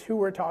us is who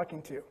we're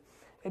talking to.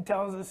 It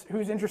tells us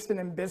who's interested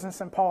in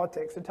business and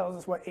politics. It tells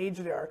us what age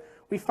they are.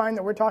 We find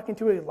that we're talking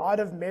to a lot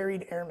of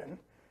married airmen.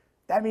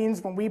 That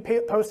means when we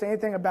post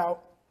anything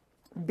about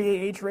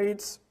BAH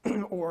rates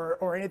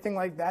or anything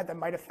like that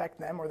might affect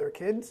them or their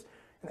kids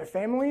and their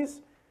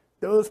families,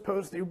 those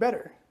posts do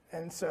better.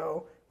 And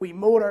so we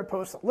mold our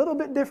posts a little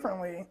bit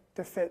differently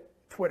to fit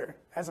Twitter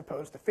as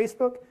opposed to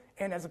Facebook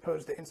and as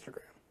opposed to Instagram.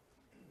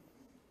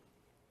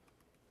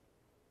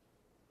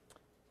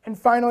 And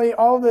finally,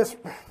 all this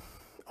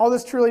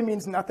truly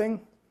means nothing.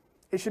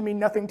 It should mean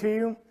nothing to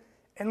you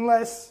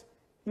unless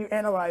you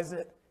analyze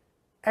it,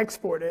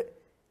 export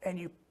it, and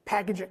you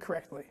package it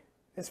correctly.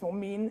 This will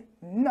mean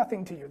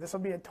nothing to you. This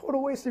will be a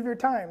total waste of your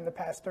time the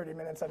past 30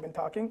 minutes I've been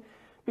talking,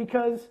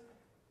 because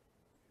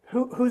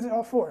who's it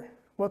all for?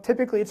 Well,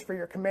 typically it's for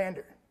your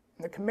commander.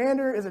 And the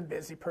commander is a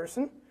busy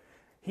person.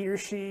 He or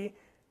she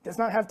does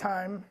not have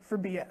time for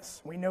BS.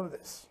 We know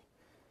this.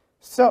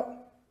 So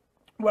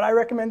what I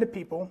recommend to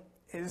people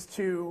is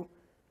to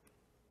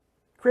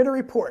create a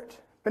report,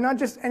 but not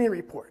just any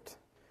report.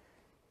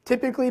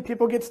 Typically,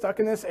 people get stuck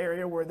in this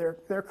area where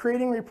they're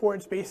creating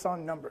reports based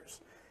on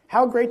numbers.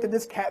 How great did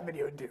this cat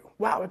video do?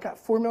 Wow, it got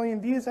 4 million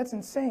views? That's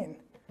insane.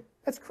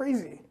 That's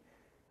crazy.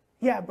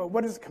 Yeah, but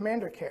what does the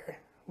commander care?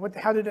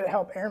 How did it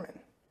help airmen?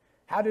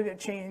 How did it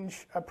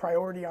change a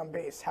priority on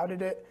base? How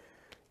did it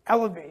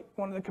elevate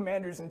one of the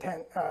commander's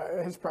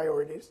his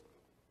priorities?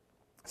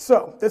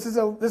 So this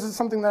is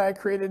something that I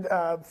created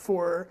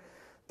for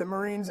the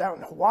Marines out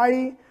in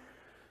Hawaii.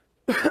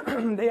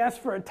 They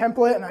asked for a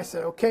template, and I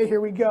said, okay,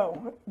 here we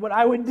go. What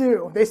I would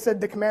do, they said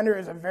the commander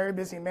is a very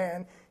busy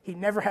man. He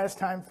never has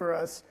time for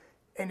us,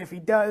 and if he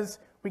does,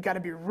 we got to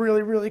be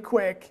really, really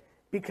quick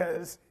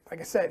because, like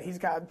I said, he's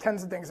got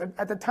tons of things.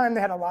 At the time, they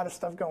had a lot of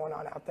stuff going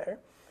on out there.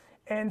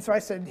 And so I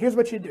said, here's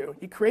what you do.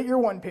 You create your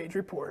one-page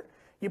report.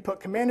 You put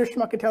Commander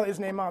Schmuckatelli's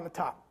name on the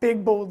top,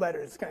 big, bold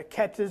letters. It's going to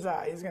catch his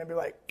eye. He's going to be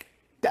like,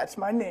 that's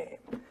my name.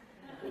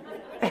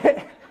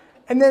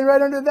 And then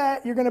right under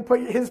that, you're going to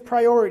put his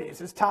priorities,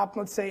 his top,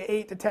 let's say,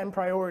 8 to 10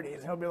 priorities.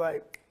 And he'll be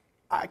like,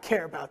 I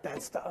care about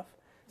that stuff.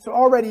 So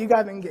already you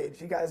got him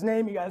engaged. You got his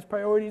name, you got his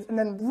priorities, and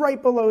then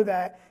right below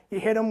that, you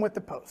hit him with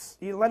the posts.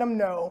 You let him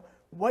know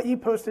what you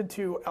posted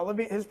to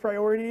elevate his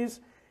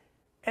priorities,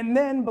 and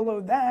then below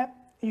that,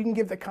 you can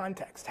give the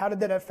context. How did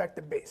that affect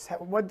the base?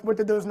 What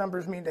did those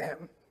numbers mean to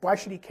him? Why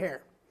should he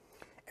care?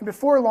 And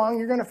before long,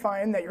 you're going to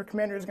find that your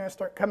commander is going to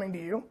start coming to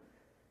you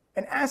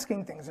and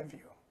asking things of you.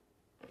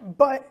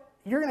 But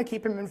you're going to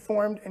keep him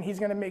informed, and he's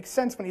going to make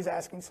sense when he's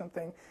asking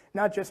something,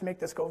 not just make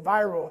this go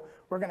viral.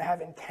 We're going to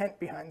have intent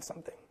behind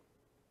something.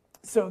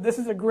 So this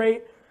is a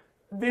great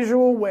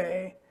visual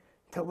way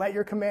to let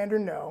your commander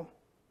know,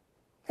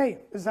 hey,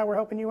 this is how we're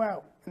helping you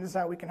out, and this is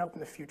how we can help in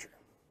the future.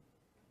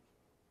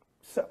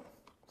 So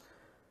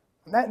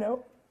on that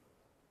note,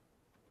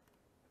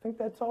 I think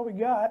that's all we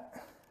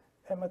got.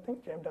 And my thing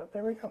jammed up.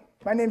 There we go.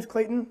 My name's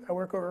Clayton. I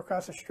work over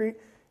across the street,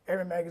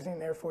 Airman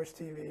Magazine, Air Force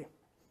TV. You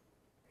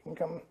can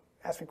come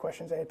ask me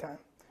questions anytime.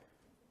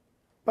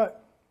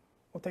 But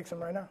we'll take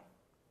some right now.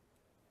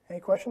 Any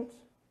questions?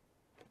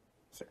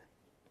 Sir.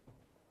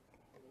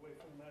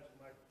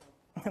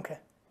 Okay.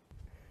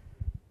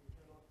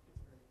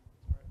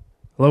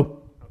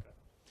 Hello?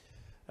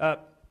 Okay.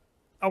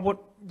 I want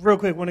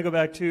to go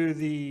back to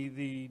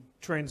the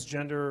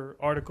transgender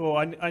article.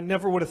 I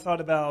never would have thought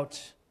about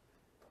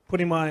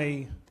putting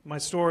my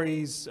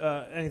stories,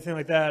 anything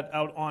like that,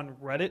 out on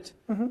Reddit.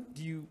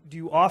 Do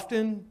you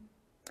often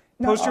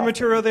post your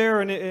material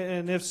there?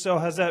 And if so,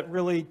 has that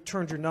really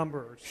turned your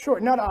numbers? Sure,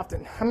 not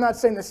often. I'm not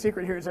saying the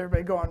secret here is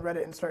everybody go on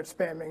Reddit and start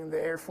spamming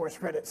the Air Force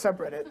Reddit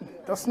subreddit.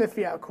 They'll sniff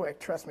you out quick.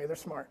 Trust me, they're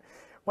smart.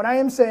 What I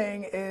am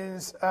saying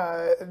is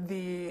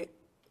the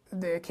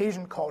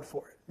occasion called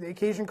for it. The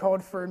occasion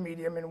called for a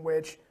medium in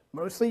which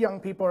mostly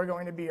young people are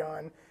going to be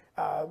on,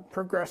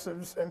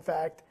 progressives, in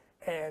fact,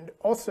 and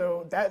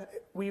also that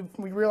we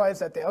realize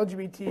that the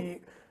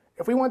LGBT,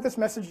 if we want this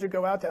message to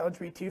go out to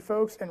LGBT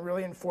folks and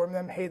really inform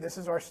them, hey, this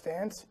is our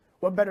stance,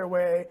 what better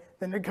way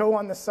than to go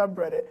on the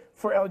subreddit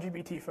for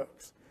LGBT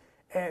folks?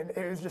 And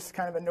it was just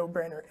kind of a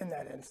no-brainer in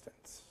that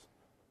instance.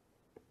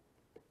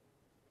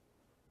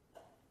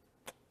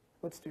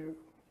 Let's do,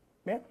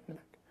 in the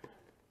back.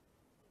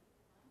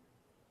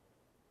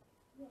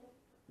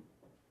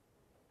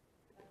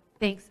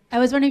 Thanks. I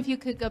was wondering if you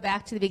could go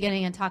back to the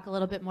beginning and talk a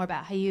little bit more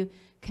about how you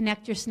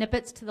connect your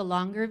snippets to the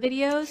longer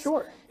videos.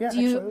 Sure. Yeah.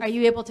 Are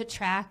you able to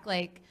track,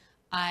 like,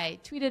 I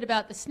tweeted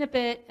about the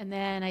snippet and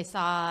then I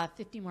saw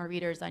 50 more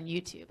readers on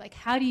YouTube? Like,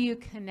 how do you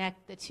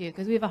connect the two?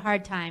 Because we have a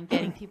hard time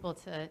getting people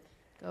to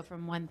go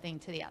from one thing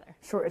to the other.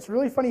 Sure. It's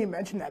really funny you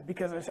mentioned that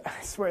because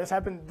I swear this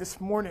happened this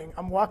morning.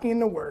 I'm walking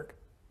into work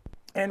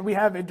and we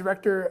have a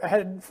director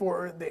ahead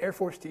for the Air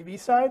Force TV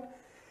side.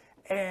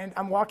 And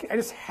I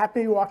just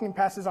happen to be walking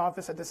past his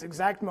office at this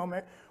exact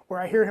moment where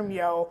I hear him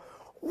yell,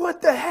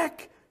 "What the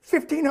heck?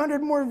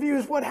 1,500 more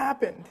views, what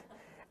happened?"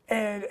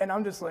 And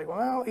I'm just like,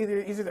 well,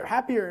 he's either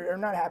happy or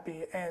not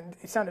happy, and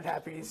he sounded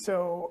happy.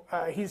 So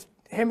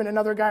him and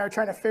another guy are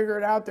trying to figure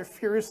it out. They're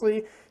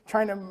furiously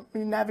trying to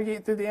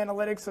navigate through the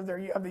analytics of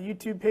the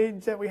YouTube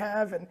page that we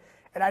have, and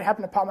I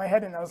happened to pop my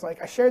head in, and I was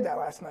like, I shared that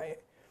last night.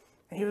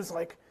 And he was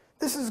like,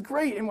 this is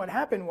great. And what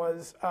happened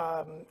was,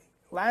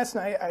 last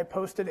night I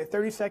posted a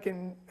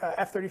 30-second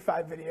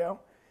F-35 video,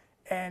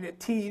 and it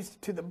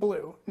teased to the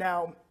blue.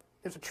 Now,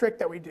 there's a trick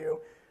that we do.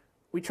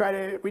 We try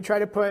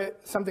to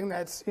put something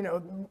that's,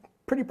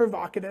 pretty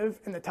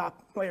provocative in the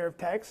top layer of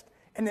text,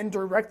 and then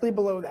directly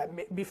below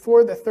that,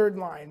 before the third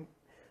line,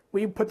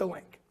 we put the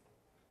link.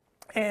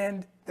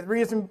 And the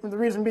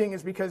reason being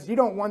is because you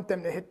don't want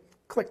them to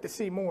click to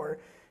see more.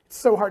 It's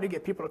so hard to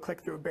get people to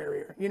click through a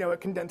barrier.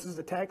 It condenses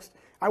the text.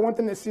 I want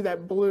them to see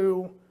that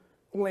blue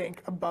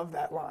link above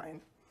that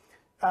line.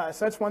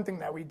 So that's one thing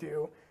that we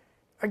do.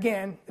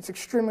 Again, it's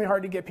extremely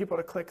hard to get people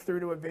to click through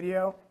to a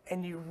video,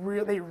 and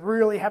they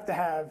really have to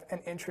have an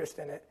interest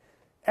in it.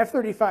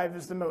 F-35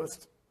 is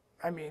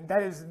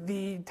that is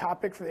the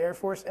topic for the Air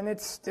Force, and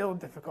it's still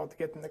difficult to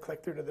get them to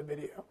click through to the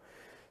video.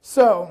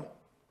 So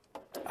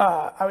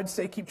I would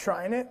say keep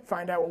trying it,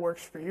 find out what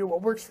works for you.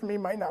 What works for me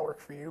might not work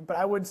for you, but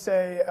I would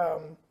say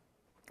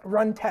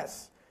run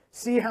tests.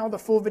 See how the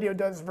full video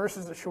does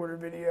versus the shorter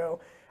video.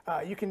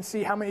 You can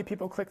see how many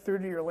people click through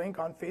to your link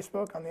on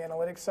Facebook on the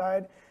analytics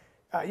side.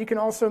 You can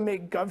also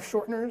make gov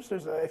shorteners.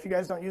 If you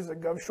guys don't use the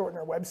gov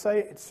shortener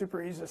website, it's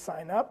super easy to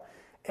sign up,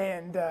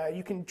 and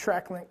you can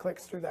track link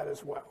clicks through that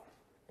as well.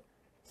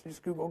 So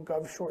just Google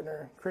gov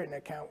shortener, create an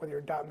account with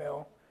your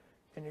 .mil,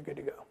 and you're good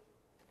to go.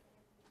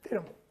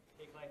 Tatum.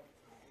 Hey, Clay.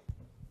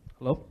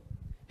 Hello?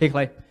 Hey,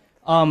 Clay.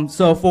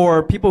 So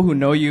for people who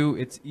know you,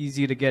 it's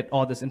easy to get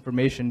all this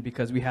information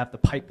because we have the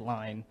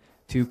pipeline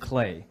to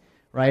Clay.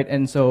 Right,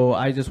 and so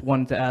I just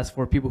wanted to ask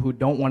for people who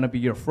don't want to be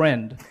your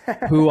friend,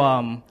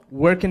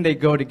 where can they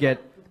go to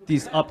get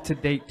these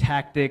up-to-date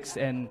tactics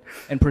and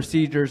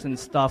procedures and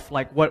stuff?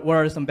 Like, what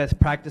are some best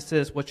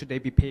practices? What should they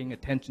be paying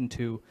attention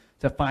to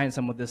find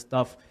some of this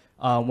stuff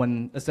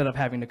instead of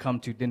having to come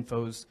to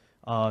DINFO's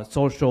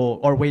social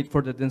or wait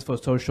for the DINFO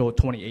social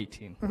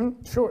 2018?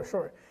 Mm-hmm.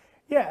 Sure.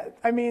 Yeah,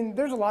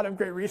 there's a lot of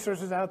great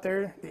resources out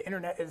there. The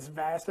internet is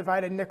vast. If I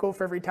had a nickel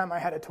for every time I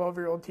had a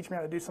 12-year-old teach me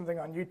how to do something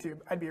on YouTube,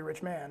 I'd be a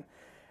rich man.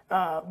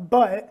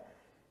 But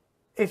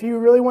if you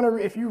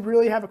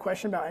really have a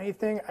question about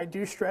anything, I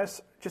do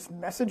stress just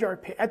message our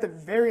page. At the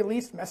very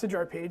least, message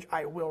our page.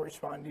 I will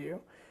respond to you.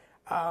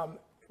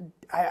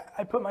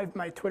 I put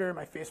my Twitter and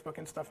my Facebook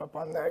and stuff up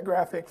on that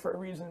graphic for a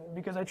reason,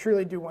 because I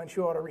truly do want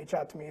you all to reach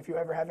out to me if you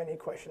ever have any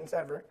questions,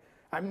 ever.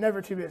 I'm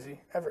never too busy,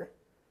 ever,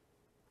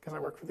 because I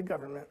work for the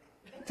government.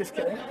 Just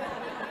kidding.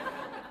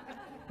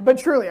 But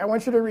truly, I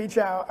want you to reach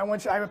out.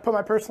 I would put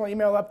my personal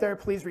email up there.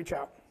 Please reach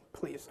out.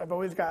 Please. I've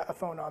always got a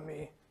phone on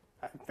me.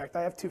 In fact,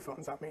 I have 2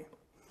 phones on me.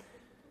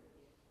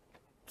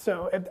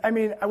 So,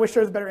 I wish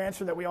there was a better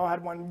answer that we all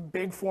had one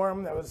big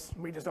forum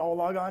we just all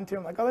log on to.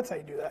 I'm like, oh, that's how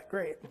you do that.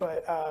 Great.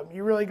 But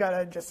you really got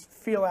to just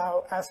feel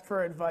out, ask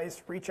for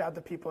advice, reach out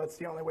to people. It's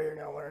the only way you're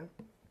going to learn.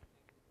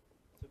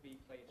 So be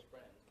Clay's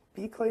friend.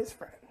 Be Clay's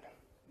friend.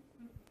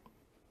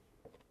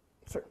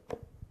 Sir.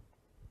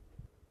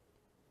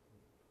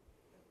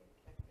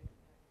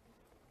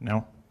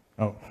 No?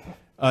 Oh.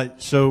 I'm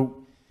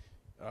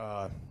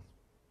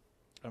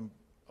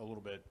a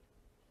little bit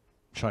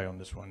shy on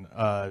this one.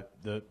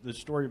 The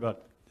story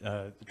about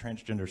the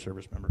transgender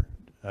service member,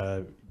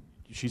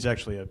 she's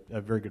actually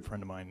a very good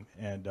friend of mine,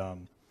 and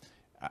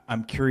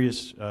I'm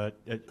curious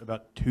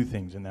about two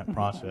things in that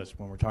process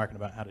when we're talking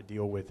about how to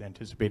deal with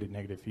anticipated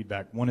negative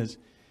feedback. One is,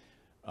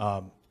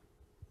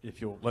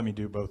 if you'll let me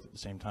do both at the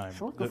same time.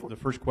 Sure, The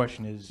first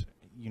question is,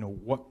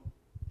 what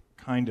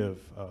kind of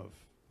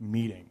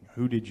meeting,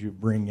 who did you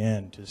bring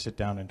in to sit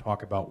down and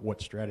talk about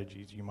what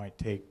strategies you might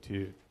take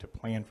to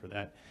plan for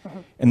that?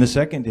 And the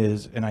second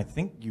is, and I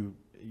think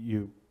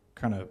you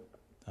kind of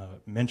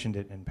mentioned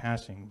it in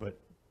passing, but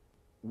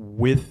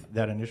with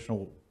that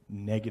initial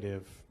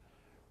negative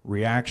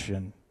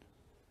reaction,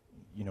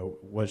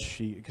 was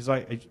she, because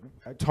I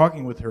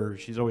talking with her,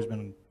 she's always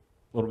been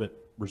a little bit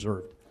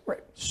reserved.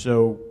 Right.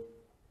 So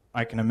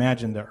I can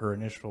imagine that her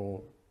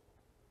initial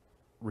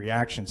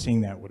reaction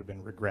seeing that would have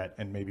been regret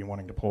and maybe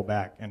wanting to pull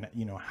back. And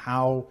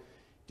how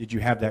did you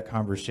have that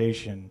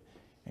conversation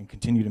and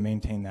continue to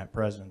maintain that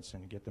presence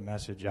and get the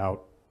message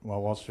out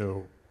while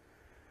also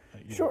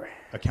Sure.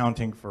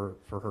 accounting for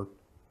her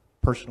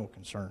personal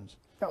concerns?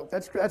 No,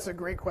 that's a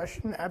great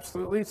question,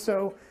 absolutely.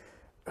 So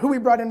who we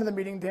brought into the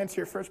meeting, to answer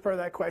your first part of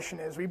that question,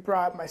 is we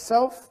brought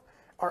myself,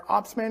 our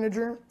ops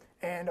manager,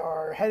 and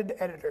our head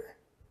editor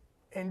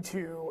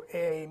into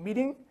a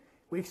meeting.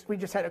 We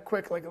just had a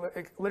quick,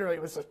 literally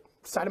it was the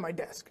side of my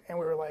desk, and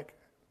we were like,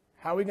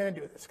 how are we going to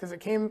do this? Because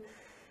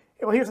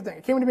here's the thing,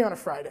 it came to me on a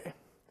Friday.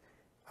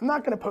 I'm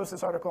not going to post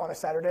this article on a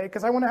Saturday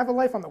because I want to have a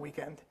life on the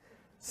weekend.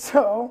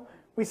 So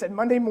we said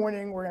Monday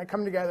morning, we're going to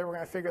come together, we're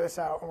going to figure this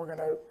out, and we're going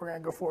to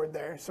go forward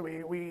there. So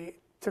we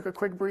took a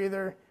quick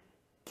breather,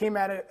 came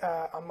at it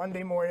on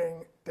Monday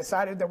morning,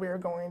 decided that we were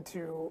going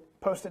to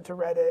post it to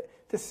Reddit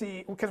to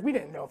see, because we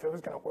didn't know if it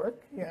was going to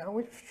work. We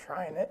were just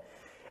trying it.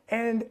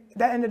 And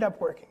that ended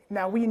up working.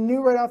 Now, we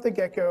knew right off the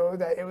get-go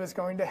that it was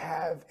going to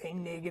have a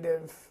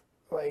negative,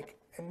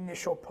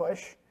 initial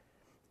push.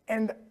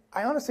 And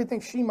I honestly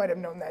think she might have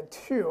known that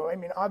too. I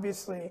mean,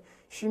 obviously,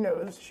 she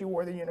knows, she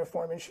wore the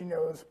uniform and she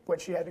knows what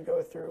she had to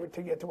go through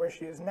to get to where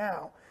she is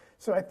now.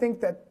 So I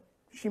think that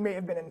she may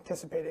have been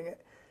anticipating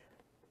it.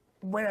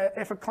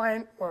 If a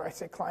client, or I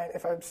say client,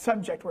 if a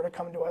subject were to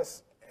come to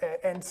us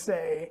and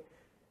say,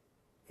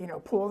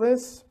 pull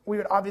this, we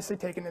would obviously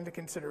take it into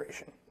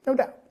consideration. No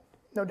doubt.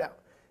 No doubt.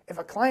 If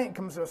a client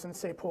comes to us and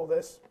say, pull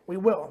this, we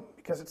will,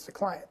 because it's the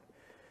client.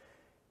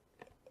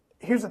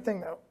 Here's the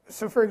thing, though.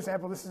 So, for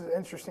example, this is an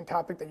interesting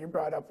topic that you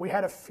brought up. We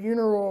had a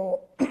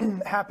funeral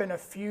happen a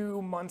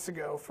few months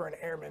ago for an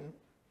airman.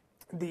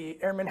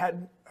 The airman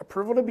had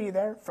approval to be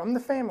there from the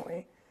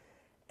family,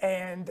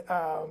 and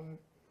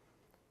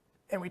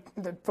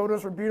the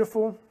photos were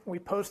beautiful. We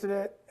posted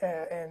it,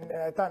 and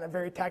I thought in a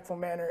very tactful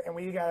manner, and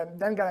we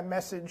then got a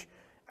message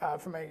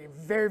from a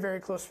very,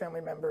 very close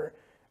family member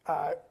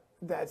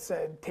that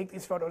said, take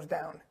these photos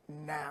down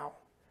now.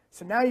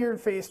 So now you're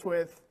faced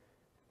with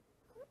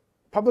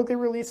publicly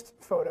released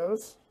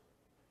photos,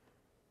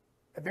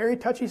 a very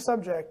touchy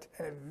subject,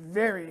 and a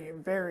very,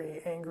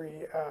 very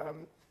angry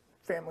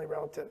family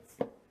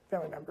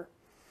member.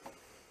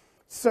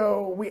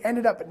 So we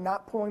ended up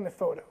not pulling the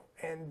photo.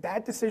 And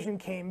that decision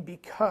came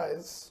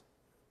because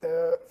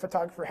the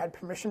photographer had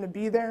permission to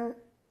be there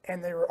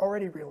and they were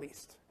already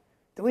released.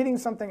 Deleting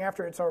something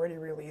after it's already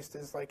released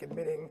is like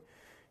admitting,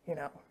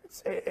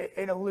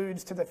 it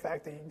alludes to the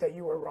fact that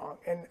you were wrong.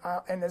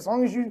 And as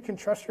long as you can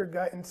trust your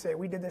gut and say,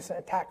 we did this in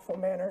a tactful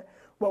manner,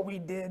 what we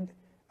did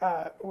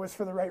was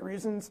for the right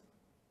reasons,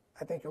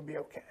 I think you'll be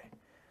okay.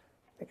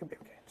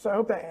 So I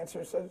hope that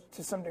answers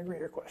to some degree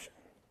your question.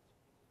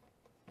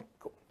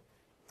 Cool.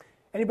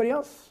 Anybody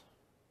else?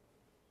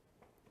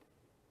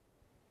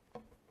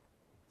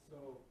 So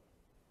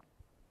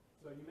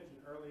you mentioned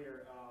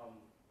earlier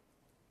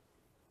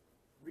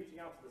reaching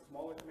out to the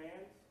smaller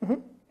commands and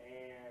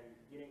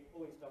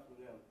pulling stuff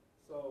from them.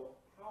 So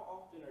how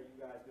often are you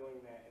guys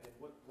doing that? And then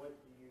what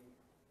do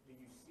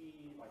you see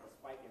like a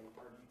spike in,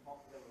 or do you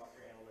talk to them about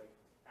their analytics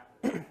after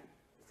that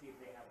to see if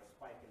they have a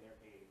spike in their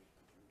page?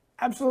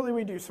 Absolutely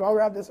we do. So I'll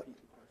wrap this up.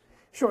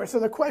 Sure. So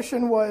the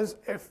question was,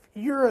 if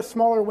you're a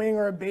smaller wing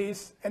or a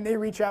base and they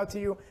reach out to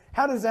you,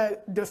 how does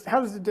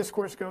the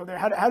discourse go there?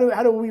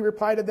 How do we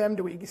reply to them?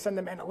 Do we send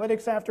them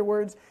analytics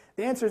afterwards?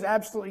 The answer is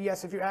absolutely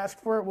yes. If you ask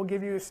for it, we'll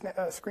give you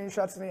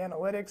screenshots of the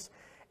analytics.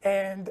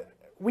 And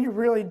we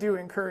really do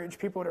encourage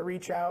people to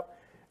reach out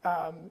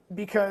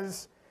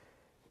because,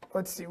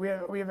 let's see,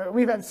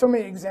 we've had so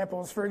many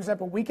examples. For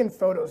example, Weekend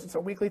Photos. It's a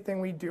weekly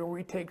thing we do.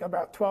 We take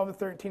about 12 to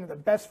 13 of the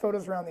best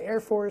photos around the Air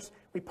Force.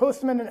 We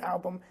post them in an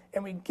album,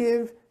 and we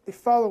give the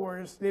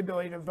followers the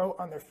ability to vote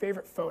on their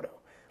favorite photo.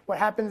 What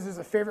happens is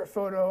a favorite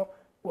photo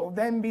will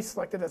then be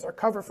selected as our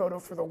cover photo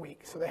for the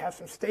week. So they have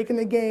some stake in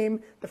the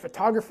game. The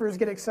photographers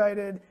get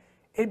excited.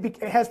 It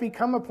has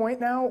become a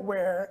point now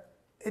where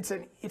it's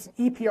an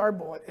EPR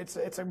bullet.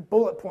 It's a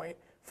bullet point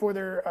for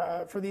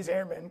these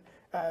airmen.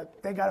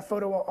 They got a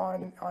photo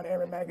on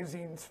Airman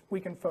Magazine's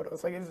Weekend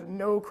Photos. Like, it's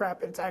no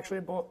crap. It's actually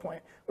a bullet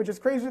point, which is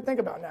crazy to think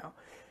about now.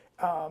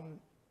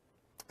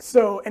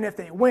 So, and if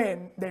they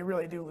win, they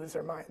really do lose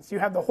their minds. You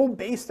have the whole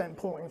base then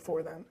pulling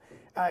for them.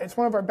 It's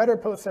one of our better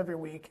posts every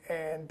week,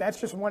 and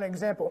that's just one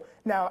example.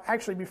 Now,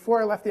 actually,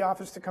 before I left the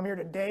office to come here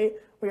today,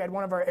 we had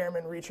one of our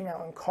airmen reaching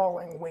out and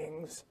calling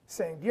Wings,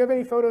 saying, do you have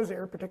any photos that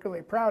you're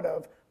particularly proud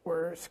of?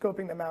 We're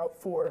scoping them out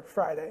for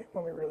Friday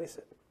when we release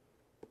it.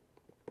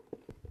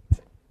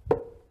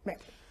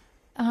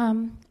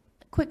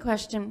 Quick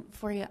question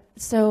for you.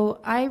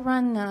 So I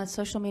run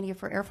social media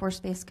for Air Force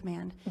Space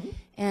Command,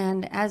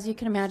 and as you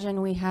can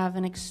imagine, we have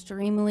an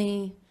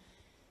extremely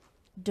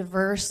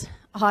diverse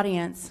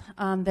audience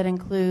that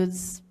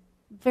includes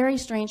very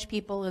strange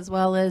people as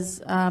well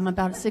as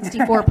about a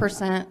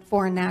 64%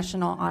 foreign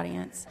national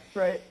audience.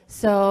 Right.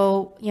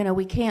 So,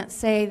 we can't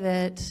say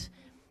that,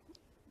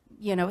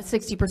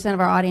 60% of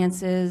our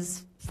audience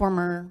is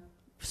former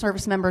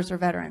service members or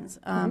veterans.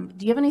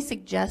 Do you have any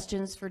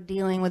suggestions for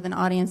dealing with an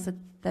audience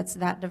that's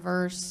that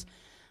diverse,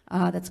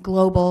 that's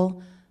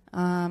global?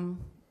 Man,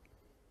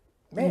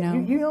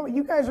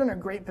 you guys are in a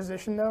great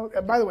position, though.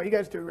 By the way, you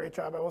guys do a great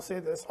job. I will say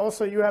this.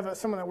 Also, you have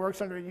someone that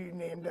works under you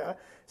named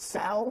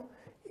Sal.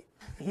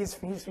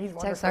 He's wonderful.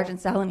 Tech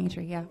Sergeant Sal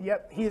Anitri, yeah.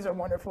 Yep, he's a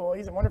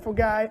wonderful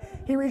guy.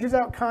 He reaches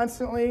out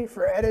constantly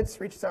for edits.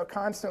 Reaches out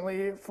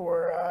constantly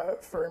for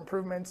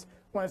improvements.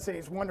 I want to say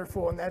he's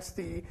wonderful, and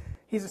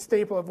he's a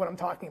staple of what I'm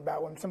talking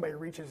about when somebody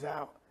reaches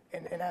out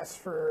and asks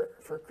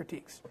for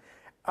critiques.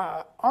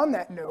 On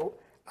that note,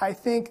 I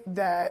think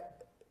that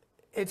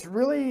it's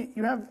really,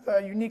 you have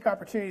a unique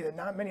opportunity that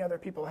not many other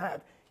people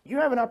have. You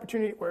have an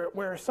opportunity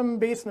where some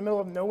base in the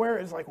middle of nowhere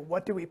is like,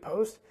 what do we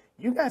post?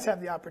 You guys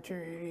have the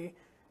opportunity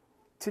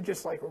to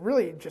just like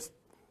really just,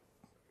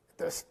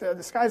 the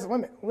sky's the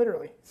limit,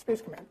 literally,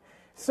 Space Command.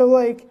 So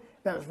like,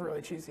 that was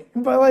really cheesy.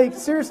 But like,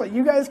 seriously,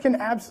 you guys can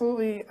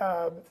absolutely,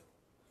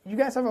 you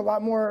guys have a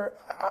lot more,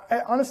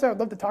 honestly, I would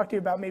love to talk to you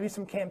about maybe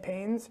some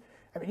campaigns.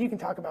 I mean, you can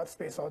talk about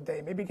space all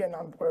day. Maybe getting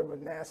on board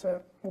with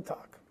NASA, we'll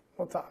talk.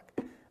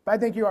 But I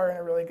think you are in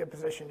a really good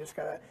position. Just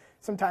gotta,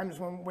 sometimes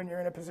when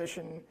you're in a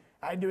position,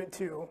 I do it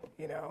too,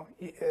 you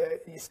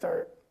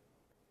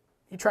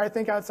try to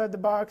think outside the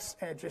box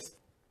and just,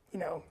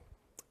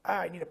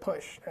 I need to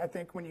push. I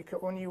think when you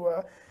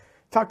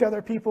talk to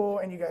other people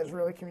and you guys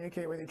really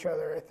communicate with each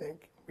other, I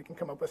think we can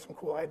come up with some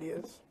cool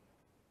ideas.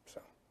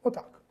 So we'll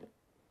talk.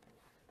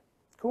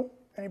 Cool.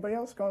 Anybody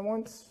else? Going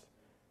once?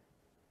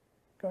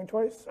 Going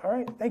twice? All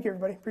right. Thank you,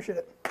 everybody. Appreciate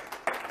it.